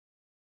first.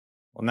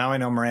 Well, now I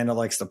know Miranda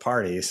likes to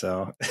party,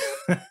 so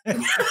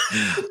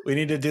we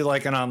need to do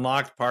like an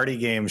unlocked party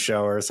game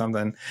show or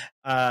something.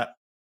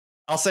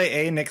 I'll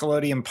say A,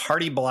 Nickelodeon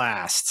Party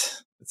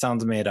Blast. It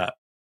sounds made up.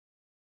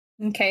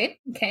 Okay.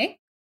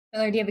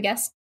 Taylor, do you have a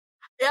guess?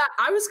 Yeah,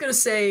 I was going to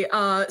say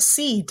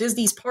C,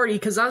 Disney's Party,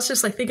 because I was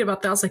just like thinking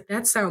about that. I was like,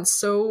 that sounds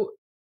so...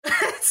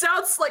 it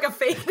sounds like a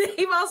fake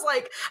name. I was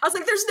like,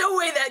 there's no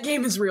way that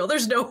game is real.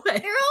 There's no way.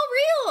 They're all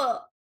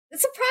real. The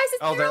surprise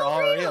is they're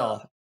all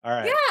real. All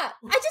right. Yeah,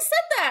 I just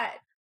said that.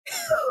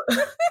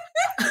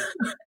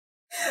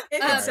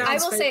 I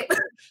will say,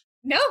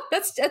 no,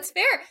 that's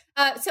fair.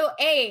 So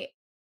A,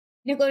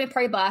 Nickelodeon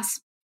Party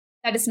Blast.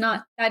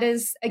 That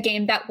is a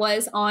game that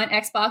was on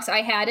Xbox.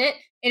 I had it.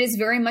 It is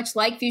very much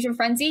like Fusion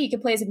Frenzy. You can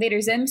play as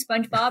Invader Zim,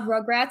 SpongeBob,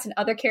 Rugrats, and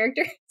other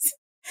characters,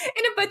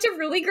 and a bunch of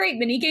really great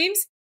mini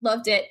games.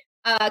 Loved it.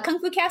 Kung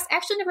Fu Cast,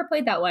 actually never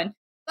played that one.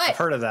 But I've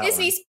heard of that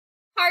Disney's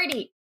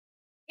Party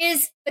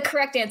is the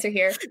correct answer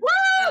here.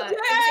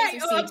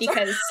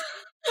 Because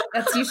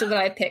that's usually what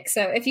I pick.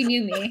 So if you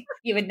knew me,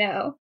 you would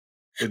know.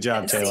 Good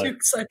job, Taylor.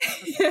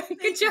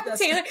 Good job,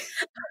 Taylor.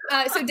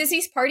 So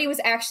Disney's Party was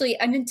actually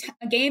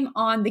a game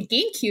on the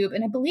GameCube,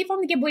 and I believe on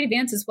the Game Boy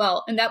Advance as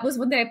well. And that was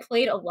one that I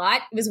played a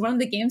lot. It was one of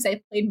the games I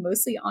played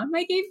mostly on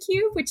my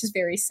GameCube, which is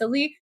very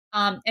silly.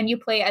 And you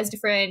play as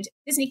different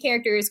Disney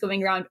characters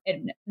going around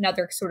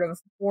another sort of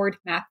board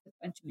map with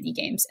a bunch of mini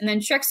games. And then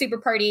Shrek Super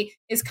Party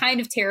is kind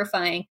of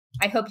terrifying.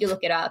 I hope you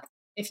look it up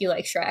if you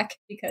like Shrek,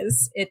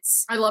 because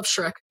I love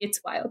Shrek. It's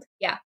wild.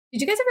 Yeah.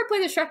 Did you guys ever play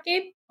the Shrek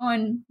game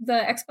on the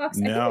Xbox?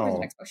 No. I think it was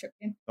an Xbox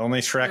Shrek game. The only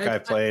Shrek I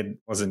played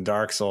was in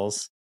Dark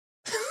Souls.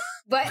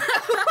 But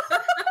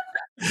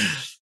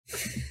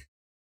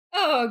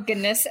oh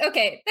goodness.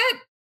 Okay,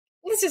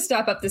 let's just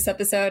wrap up this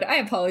episode. I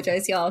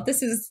apologize, y'all.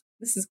 This is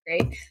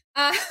great.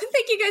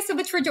 Thank you guys so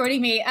much for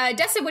joining me.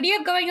 Destin, what do you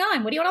have going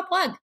on? What do you want to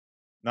plug?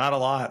 Not a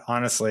lot,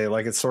 honestly.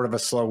 Like, it's sort of a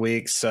slow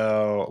week,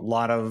 so a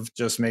lot of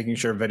just making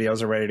sure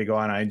videos are ready to go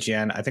on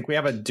IGN. I think we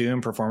have a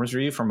Doom performance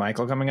review from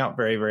Michael coming out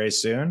very, very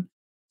soon,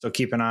 so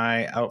keep an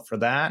eye out for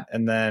that.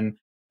 And then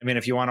I mean,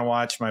 if you want to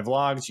watch my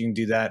vlogs, you can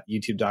do that,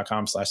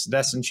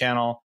 youtube.com/the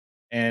channel.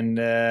 And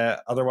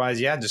otherwise,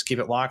 yeah, just keep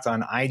it locked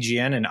on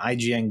IGN and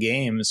IGN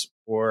Games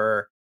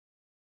for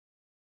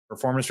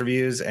performance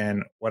reviews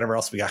and whatever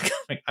else we got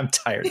coming. I'm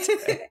tired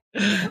today.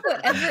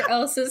 Whatever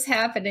else is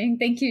happening.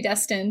 Thank you,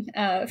 Dustin,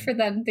 for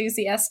that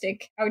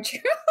enthusiastic outro.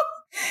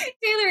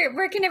 Taylor,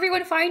 where can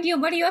everyone find you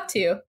and what are you up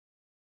to?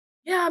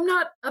 Yeah, I'm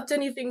not up to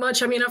anything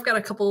much. I mean, I've got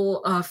a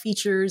couple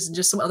features and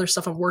just some other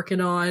stuff I'm working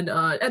on,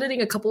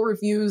 editing a couple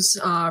reviews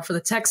for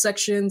the tech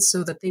section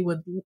so that they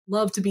would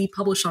love to be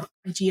published on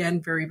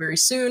IGN very, very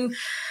soon.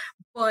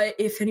 But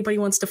if anybody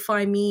wants to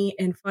find me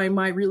and find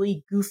my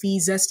really goofy,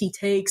 zesty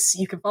takes,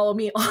 you can follow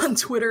me on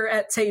Twitter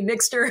at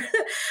TayNixter.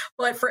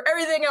 But for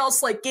everything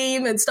else, like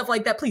game and stuff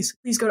like that, please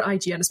go to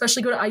IGN,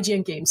 especially go to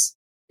IGN Games.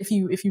 If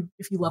you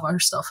love our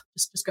stuff,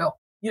 just go.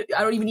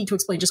 I don't even need to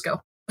explain, just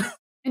go.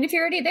 And if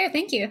you're already there,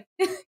 thank you.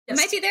 You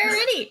might be there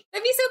already.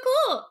 That'd be so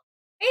cool.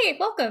 Hey,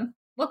 welcome.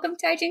 Welcome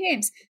to IGN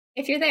Games.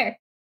 If you're there.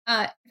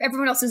 If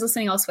everyone else is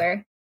listening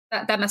elsewhere,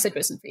 that message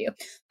wasn't for you.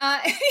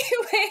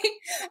 Anyway,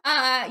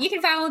 you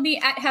can follow me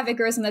at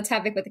HavocRose, and that's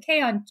Havoc with a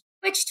K on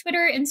Twitch,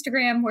 Twitter,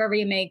 Instagram, wherever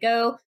you may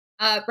go.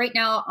 Right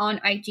now on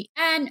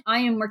IGN,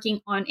 I am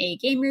working on a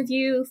game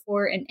review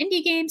for an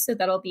indie game, so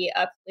that'll be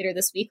up later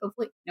this week.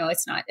 Hopefully, no,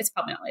 it's not. It's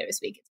probably not later this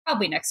week. It's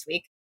probably next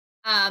week.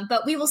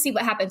 But we will see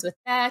what happens with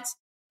that.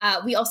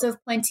 We also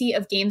have plenty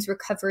of games we're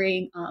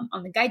covering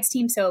on the guides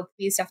team, so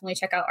please definitely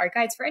check out our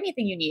guides for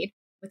anything you need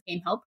with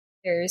game help.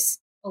 There's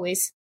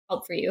always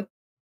help for you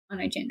on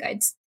IGN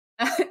Guides.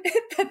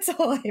 That's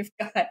all I've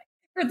got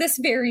for this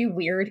very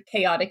weird,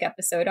 chaotic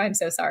episode. I'm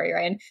so sorry,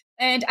 Ryan.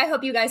 And I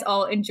hope you guys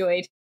all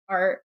enjoyed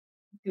our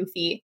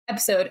goofy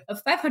episode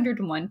of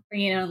 501,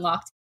 Bringing It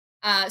Unlocked.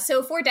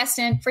 So for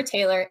Destin, for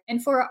Taylor,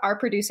 and for our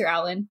producer,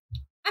 Alan,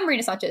 I'm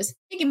Marina Sanchez.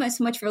 Thank you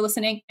so much for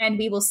listening, and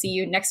we will see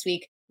you next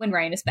week when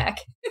Ryan is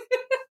back.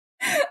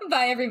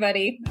 Bye,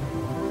 everybody.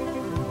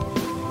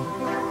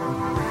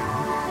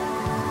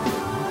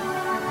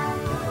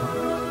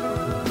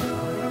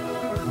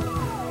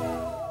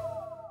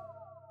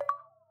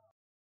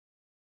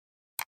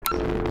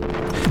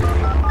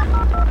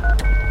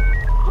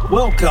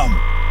 Welcome.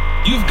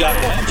 You've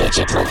got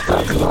digital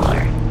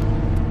folklore.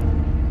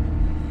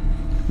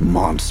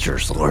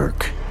 Monsters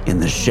lurk in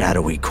the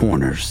shadowy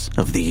corners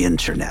of the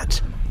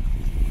internet.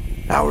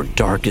 Our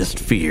darkest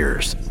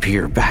fears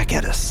peer back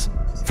at us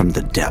from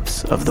the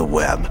depths of the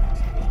web.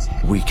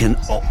 We can...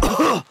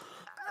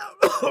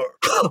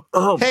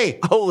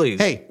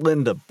 Hey,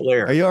 Linda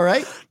Blair. Are you all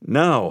right?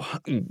 No.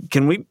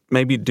 Can we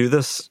maybe do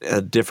this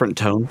a different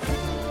tone?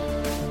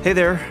 Hey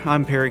there,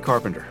 I'm Perry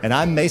Carpenter. And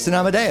I'm Mason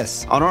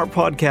Amadeus. On our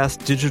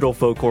podcast, Digital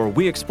Folklore,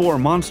 we explore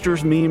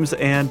monsters, memes,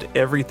 and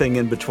everything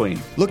in between.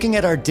 Looking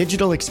at our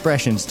digital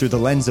expressions through the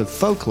lens of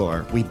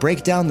folklore, we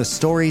break down the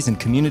stories and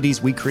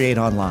communities we create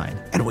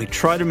online. And we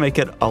try to make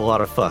it a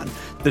lot of fun.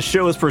 The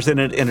show is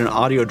presented in an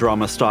audio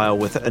drama style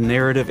with a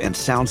narrative and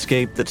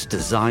soundscape that's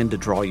designed to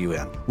draw you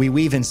in. We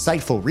weave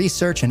insightful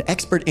research and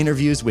expert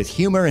interviews with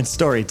humor and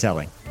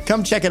storytelling.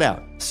 Come check it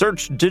out.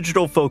 Search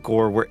Digital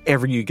Folklore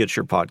wherever you get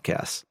your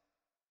podcasts.